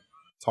kind of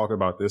talk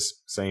about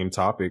this same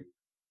topic,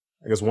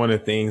 I guess one of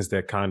the things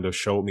that kind of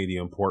showed me the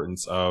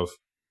importance of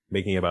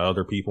making it about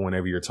other people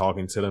whenever you're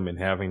talking to them and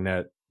having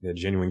that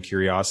genuine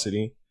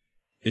curiosity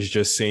is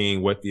just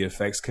seeing what the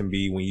effects can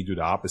be when you do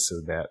the opposite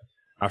of that.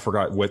 I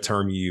forgot what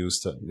term you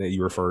used that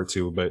you referred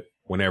to, but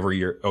whenever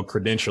you're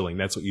credentialing,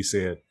 that's what you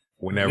said.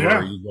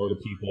 Whenever you go to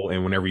people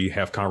and whenever you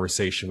have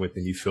conversation with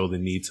them, you feel the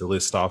need to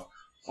list off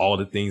all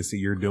the things that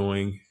you're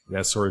doing,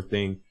 that sort of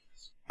thing.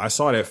 I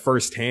saw that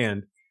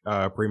firsthand,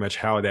 pretty much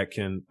how that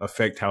can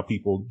affect how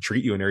people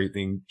treat you and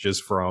everything,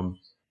 just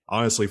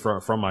honestly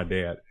from my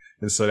dad.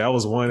 And so that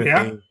was one of the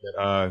things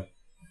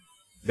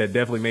that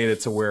definitely made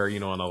it to where, you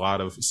know, in a lot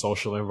of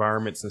social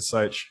environments and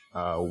such,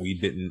 we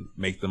didn't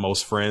make the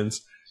most friends.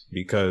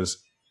 Because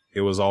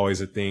it was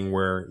always a thing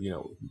where, you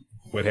know,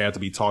 what had to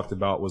be talked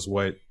about was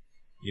what,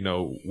 you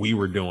know, we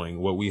were doing,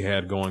 what we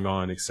had going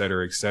on, et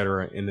cetera, et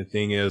cetera. And the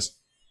thing is,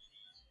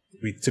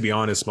 to be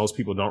honest, most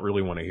people don't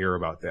really want to hear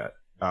about that.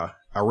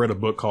 I read a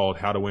book called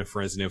How to Win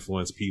Friends and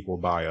Influence People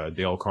by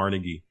Dale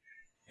Carnegie.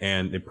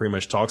 And it pretty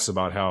much talks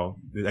about how,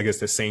 I guess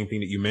the same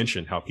thing that you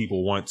mentioned, how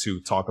people want to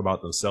talk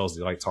about themselves.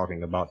 They like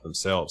talking about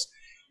themselves.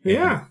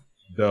 Yeah. And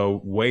the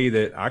way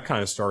that I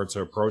kind of started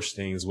to approach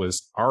things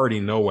was I already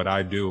know what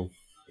I do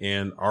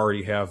and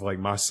already have like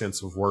my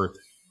sense of worth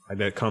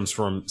that comes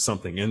from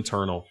something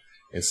internal.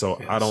 And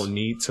so I don't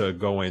need to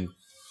go and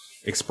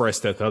express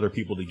that to other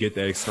people to get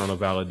that external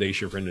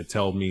validation for them to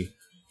tell me,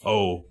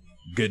 oh,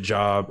 good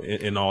job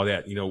and all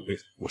that,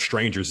 well,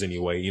 strangers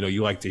anyway,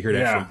 you like to hear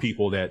that from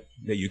people that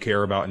you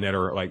care about and that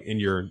are like in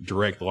your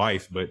direct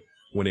life. But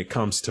when it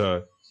comes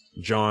to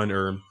John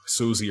or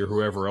Susie or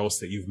whoever else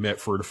that you've met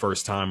for the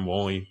first time will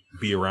only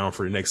be around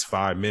for the next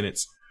 5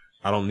 minutes,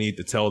 I don't need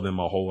to tell them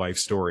a whole life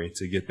story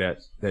to get that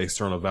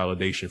external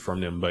validation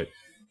from them. But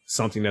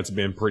something that's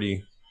been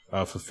pretty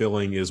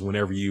fulfilling is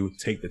whenever you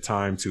take the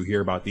time to hear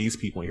about these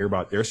people and hear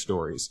about their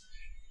stories,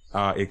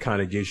 it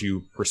kind of gives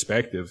you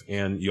perspective,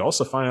 and you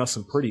also find out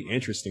some pretty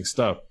interesting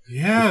stuff.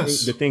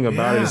 Yes. The thing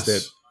about it is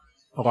that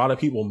a lot of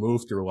people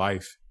move through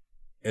life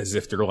as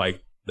if they're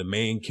like the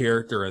main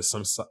character in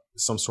some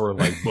sort of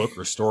like book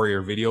or story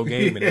or video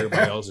game, and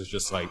everybody else is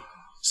just like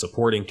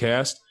supporting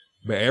cast.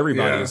 But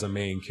everybody is a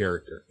main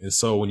character, and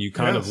so when you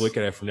kind of look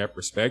at it from that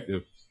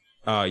perspective,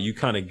 you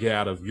kind of get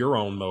out of your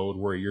own mode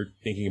where you're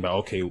thinking about,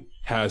 okay,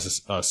 how does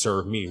this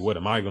serve me? What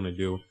am I going to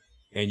do?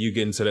 And you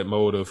get into that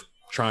mode of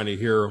trying to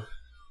hear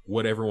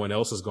what everyone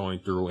else is going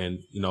through. And,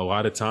 a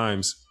lot of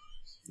times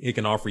it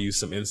can offer you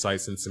some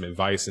insights and some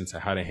advice into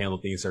how to handle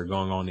things that are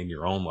going on in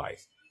your own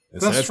life.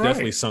 And so that's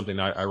definitely something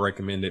I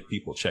recommend that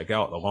people check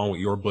out, along with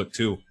your book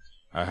too,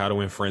 How to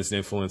Win Friends and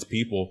Influence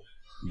People,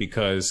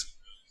 because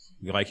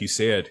like you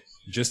said,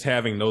 just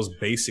having those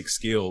basic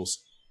skills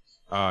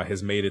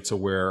has made it to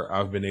where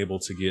I've been able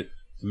to get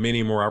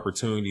many more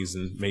opportunities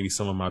than maybe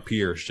some of my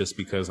peers, just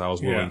because I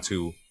was willing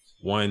to,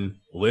 one,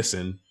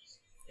 listen,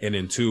 and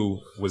then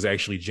two, was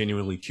actually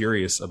genuinely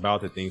curious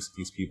about the things that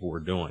these people were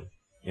doing.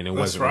 And it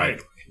wasn't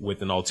like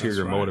with an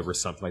ulterior motive or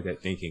something like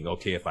that, thinking,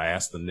 okay, if I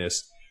ask them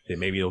this, then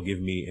maybe they'll give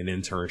me an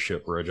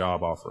internship or a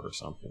job offer or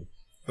something.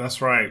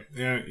 That's right.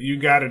 Yeah, you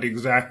got it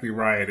exactly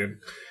right. And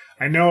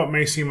I know it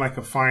may seem like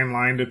a fine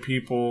line to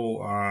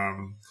people,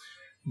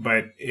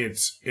 but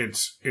it's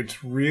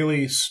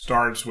really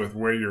starts with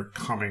where you're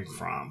coming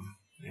from.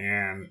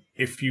 And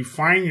if you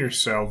find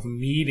yourself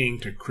needing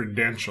to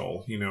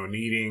credential,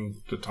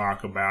 needing to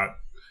talk about,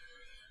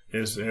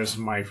 as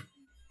my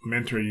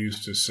mentor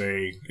used to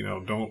say,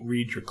 don't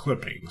read your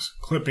clippings.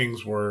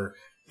 Clippings were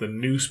the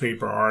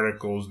newspaper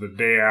articles the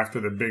day after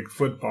the big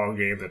football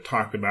game that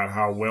talked about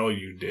how well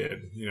you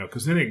did,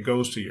 because then it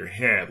goes to your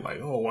head like,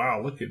 oh,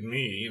 wow, look at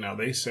me.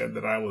 They said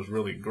that I was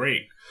really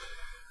great.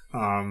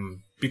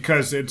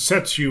 Because it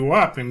sets you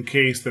up in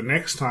case the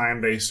next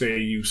time they say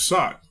you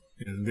suck.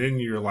 And then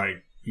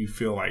you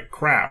feel like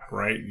crap,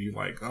 right? You're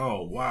like,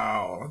 oh,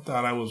 wow, I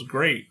thought I was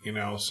great,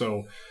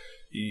 So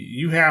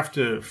you have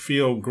to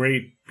feel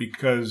great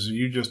because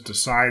you just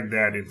decide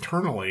that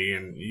internally,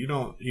 and you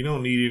don't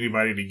need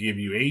anybody to give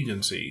you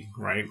agency,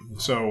 right?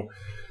 So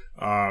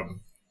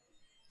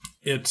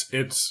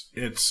it's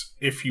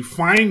if you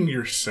find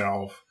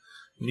yourself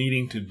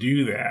needing to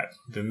do that,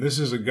 then this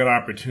is a good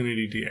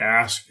opportunity to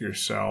ask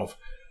yourself,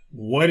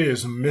 what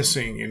is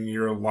missing in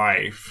your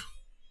life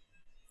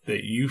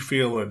that you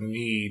feel a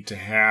need to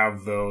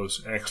have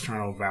those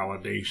external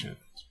validations?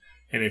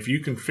 And if you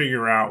can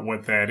figure out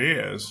what that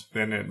is,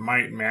 then it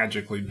might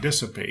magically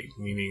dissipate,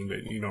 meaning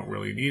that you don't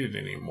really need it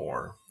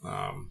anymore.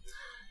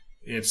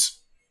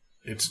 It's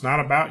not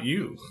about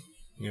you,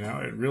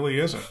 it really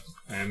isn't.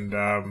 And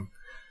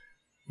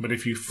but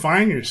if you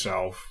find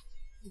yourself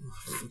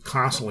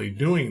constantly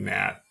doing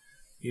that,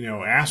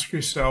 ask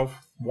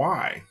yourself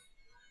why.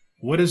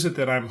 What is it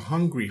that I'm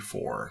hungry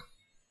for?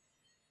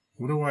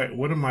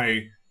 What am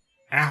I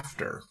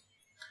after?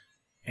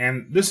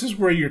 And this is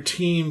where your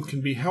team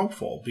can be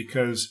helpful,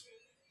 because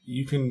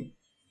you can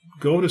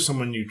go to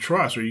someone you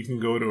trust, or you can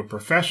go to a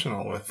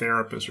professional, a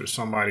therapist, or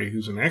somebody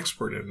who's an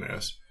expert in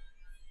this,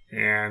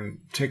 and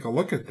take a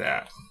look at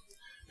that.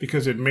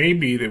 Because it may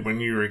be that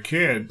when you were a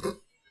kid,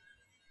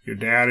 your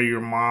dad or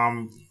your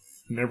mom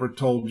never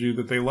told you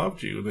that they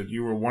loved you, that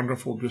you were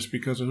wonderful just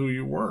because of who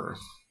you were.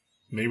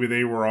 Maybe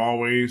they were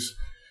always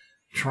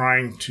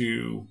trying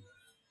to,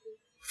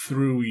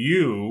 through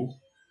you,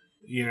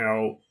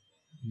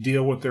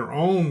 deal with their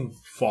own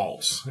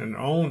faults and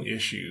own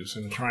issues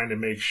and trying to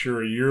make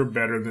sure you're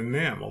better than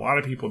them. A lot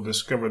of people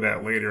discover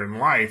that later in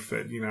life,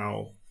 that,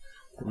 the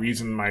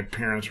reason my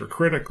parents were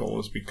critical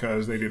is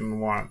because they didn't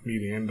want me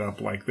to end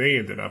up like they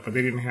ended up, but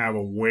they didn't have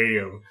a way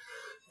of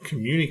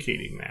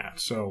communicating that.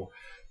 So,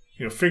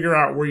 figure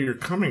out where you're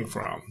coming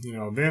from.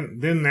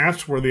 Then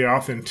that's where the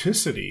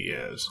authenticity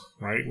is,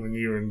 right? When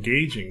you're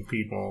engaging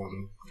people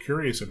and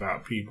curious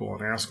about people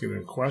and asking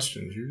them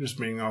questions, you're just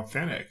being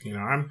authentic.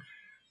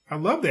 I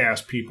love to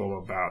ask people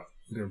about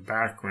their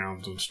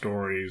backgrounds and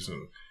stories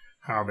and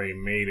how they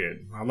made it.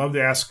 I love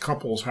to ask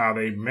couples how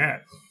they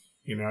met.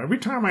 You know, every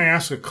time I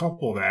ask a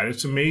couple that,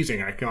 it's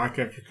amazing. I can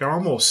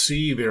almost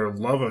see their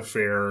love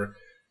affair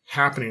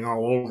happening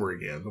all over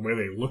again, the way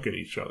they look at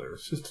each other.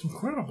 It's just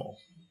incredible.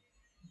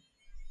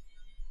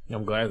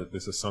 I'm glad that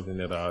this is something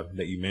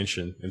that you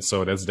mentioned. And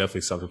so that's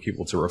definitely something for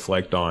people to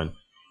reflect on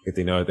if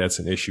they know that that's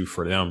an issue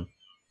for them,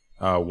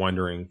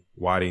 wondering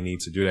why they need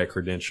to do that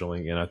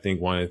credentialing. And I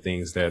think one of the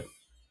things that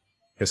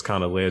has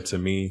kind of led to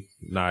me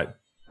not,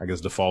 I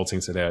guess,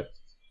 defaulting to that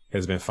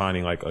has been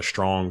finding like a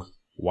strong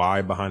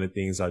why behind the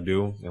things I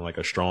do and like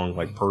a strong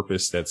like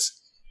purpose that's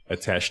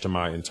attached to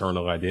my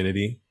internal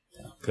identity.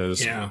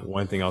 Because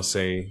one thing I'll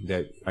say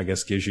that I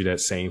guess gives you that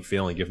same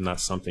feeling, if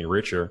not something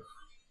richer,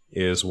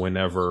 is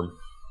whenever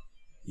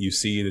you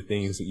see the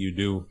things that you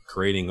do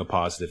creating a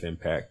positive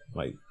impact.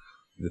 Like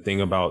the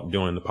thing about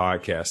doing the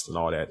podcast and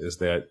all that is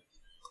that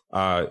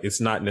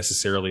it's not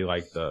necessarily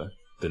like the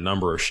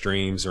number of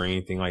streams or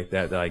anything like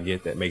that I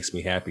get that makes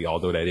me happy,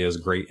 although that is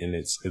great and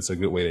it's a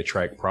good way to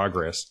track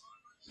progress.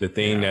 The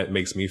thing that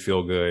makes me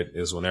feel good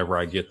is whenever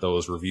I get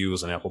those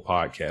reviews on Apple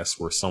Podcasts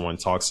where someone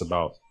talks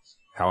about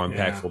how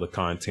impactful the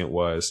content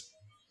was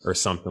or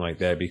something like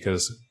that,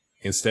 because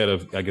instead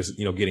of, I guess,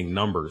 getting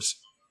numbers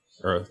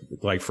or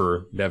like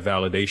for that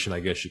validation,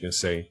 I guess you can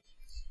say,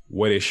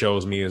 what it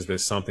shows me is that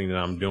something that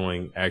I'm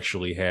doing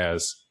actually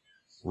has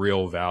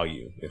real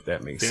value, if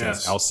that makes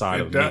sense,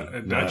 outside of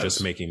me, not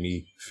just making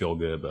me feel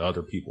good, but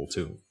other people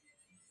too.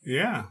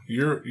 Yeah,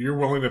 you're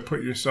willing to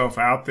put yourself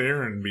out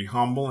there and be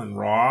humble and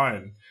raw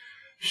and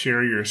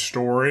share your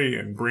story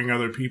and bring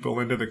other people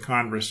into the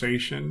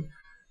conversation.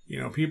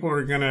 People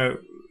are gonna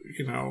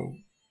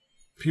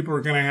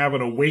have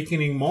an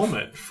awakening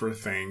moment for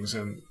things,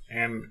 and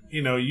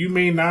you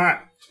may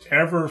not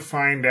ever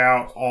find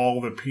out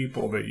all the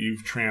people that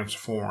you've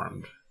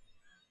transformed.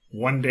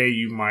 One day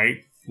you might,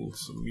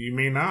 you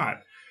may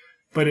not,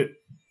 but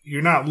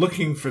you're not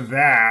looking for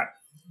that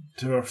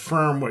to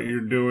affirm what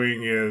you're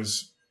doing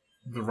is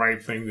the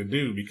right thing to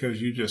do,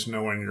 because you just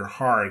know in your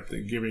heart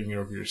that giving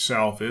of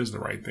yourself is the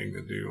right thing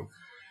to do,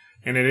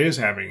 and it is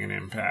having an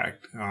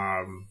impact.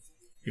 I'm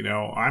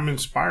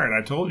inspired.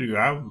 I told you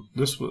I've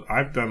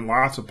done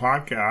lots of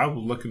podcasts. I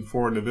was looking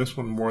forward to this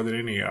one more than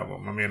any of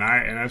them. I mean,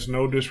 and that's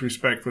no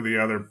disrespect for the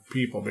other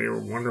people. They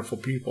were wonderful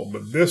people,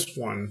 but this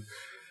one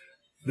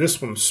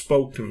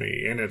spoke to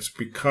me, and it's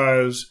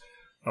because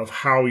of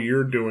how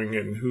you're doing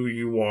it and who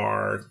you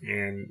are,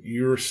 and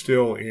you're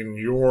still in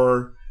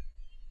your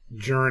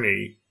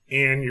journey,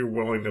 and you're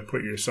willing to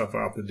put yourself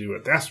out to do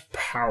it. That's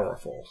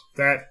powerful.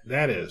 That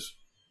is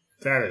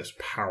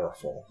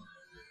powerful,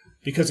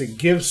 because it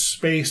gives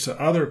space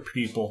to other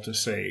people to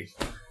say,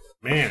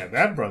 man, if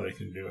that brother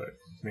can do it,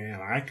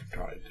 man, I could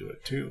probably do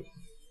it too.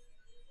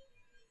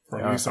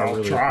 Or at least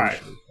I'll try.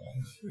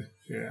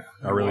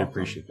 I really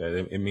appreciate that.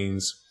 It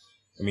means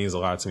a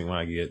lot to me when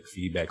I get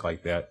feedback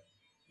like that.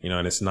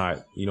 And it's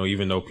not,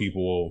 even though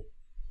people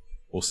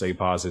will say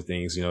positive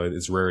things,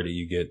 it's rare that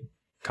you get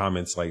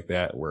comments like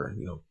that where,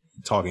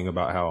 talking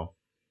about how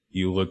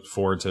you looked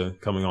forward to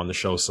coming on the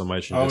show so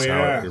much and how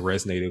it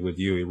resonated with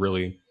you. It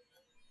really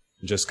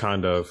just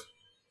kind of,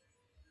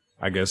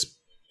 I guess,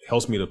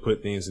 helps me to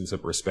put things into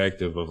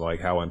perspective of like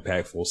how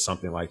impactful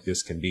something like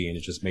this can be. And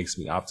it just makes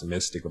me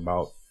optimistic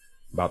about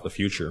the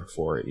future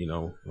for it.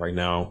 Right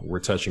now we're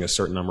touching a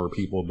certain number of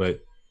people, but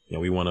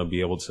we want to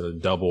be able to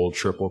double,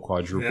 triple,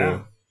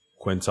 quadruple,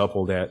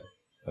 quintuple that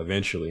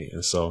eventually.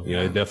 And so,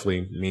 it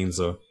definitely means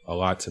a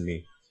lot to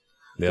me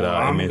that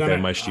it meant that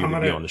much to you to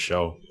be on the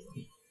show.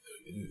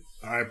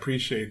 I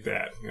appreciate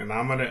that, and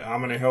I'm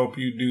gonna help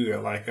you do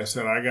that. Like I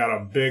said, I got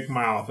a big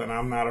mouth, and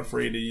I'm not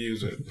afraid to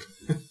use it.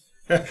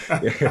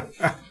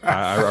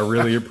 I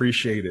really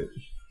appreciate it.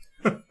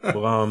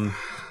 Well,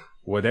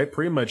 that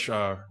pretty much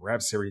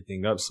wraps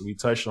everything up. So we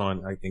touched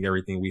on, I think,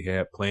 everything we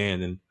had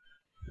planned, and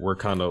we're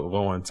kind of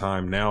low on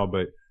time now.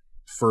 But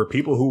for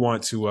people who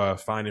want to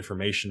find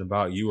information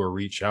about you or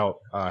reach out,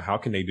 how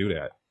can they do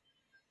that?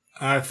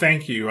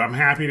 Thank you. I'm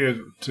happy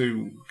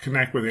to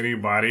connect with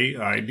anybody.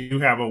 I do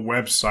have a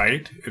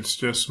website. It's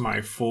just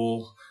my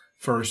full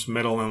first,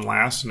 middle, and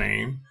last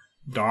name,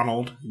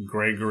 Donald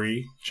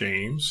Gregory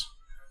James,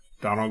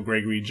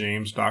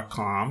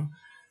 DonaldGregoryJames.com.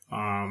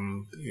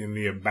 In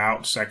the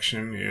About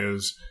section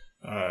is,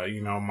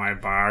 my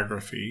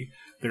biography.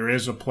 There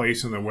is a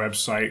place in the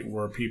website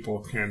where people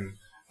can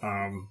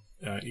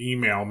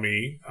email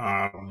me,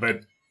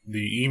 but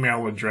the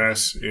email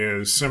address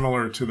is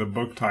similar to the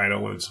book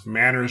title. It's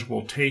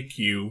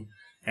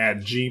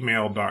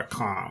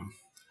mannerswilltakeyou@gmail.com.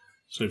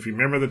 So if you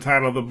remember the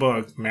title of the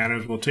book,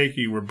 Manners Will Take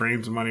You Where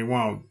Brains and Money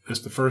Won't, it's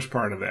the first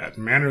part of that.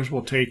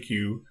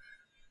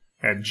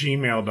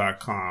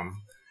 mannerswilltakeyou@gmail.com.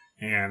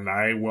 And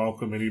I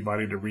welcome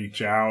anybody to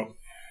reach out.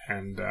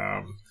 And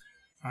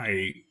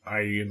I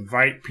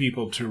invite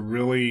people to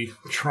really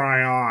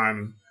try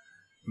on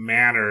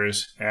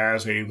manners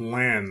as a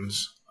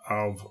lens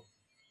of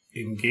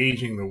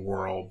engaging the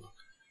world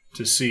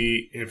to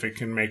see if it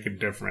can make a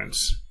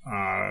difference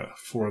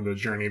for the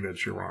journey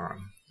that you're on.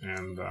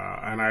 And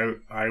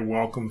I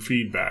welcome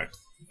feedback,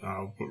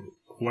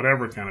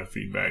 whatever kind of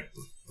feedback,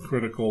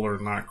 critical or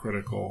not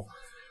critical.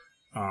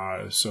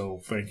 So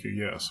thank you.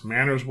 Yes.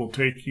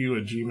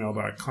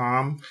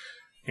 mannerswilltakeyou@gmail.com,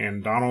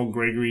 and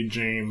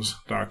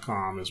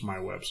DonaldGregoryJames.com is my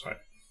website.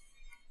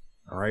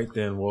 All right,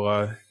 then.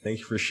 Well, thank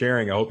you for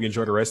sharing. I hope you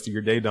enjoy the rest of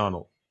your day,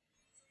 Donald.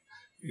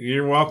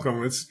 You're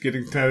welcome. It's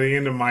getting to the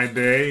end of my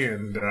day,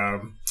 and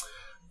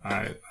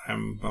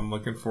I'm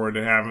looking forward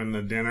to having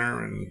the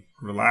dinner and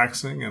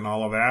relaxing and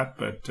all of that.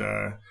 But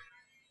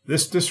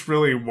this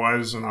really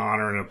was an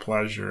honor and a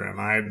pleasure,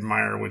 and I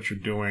admire what you're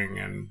doing.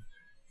 And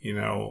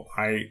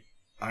I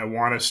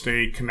want to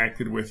stay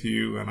connected with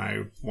you, and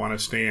I want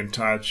to stay in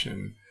touch.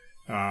 And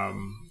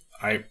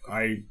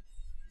I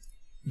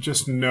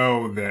just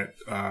know that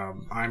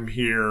I'm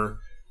here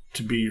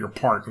to be your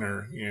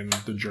partner in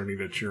the journey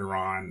that you're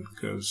on,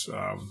 because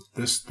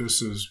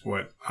this is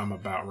what I'm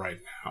about right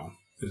now,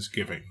 is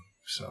giving.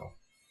 So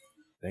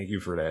thank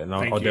you for that. And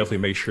I'll definitely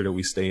make sure that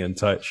we stay in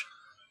touch.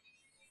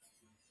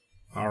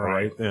 All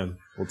right then.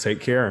 Well, take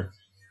care.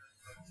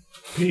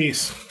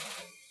 Peace.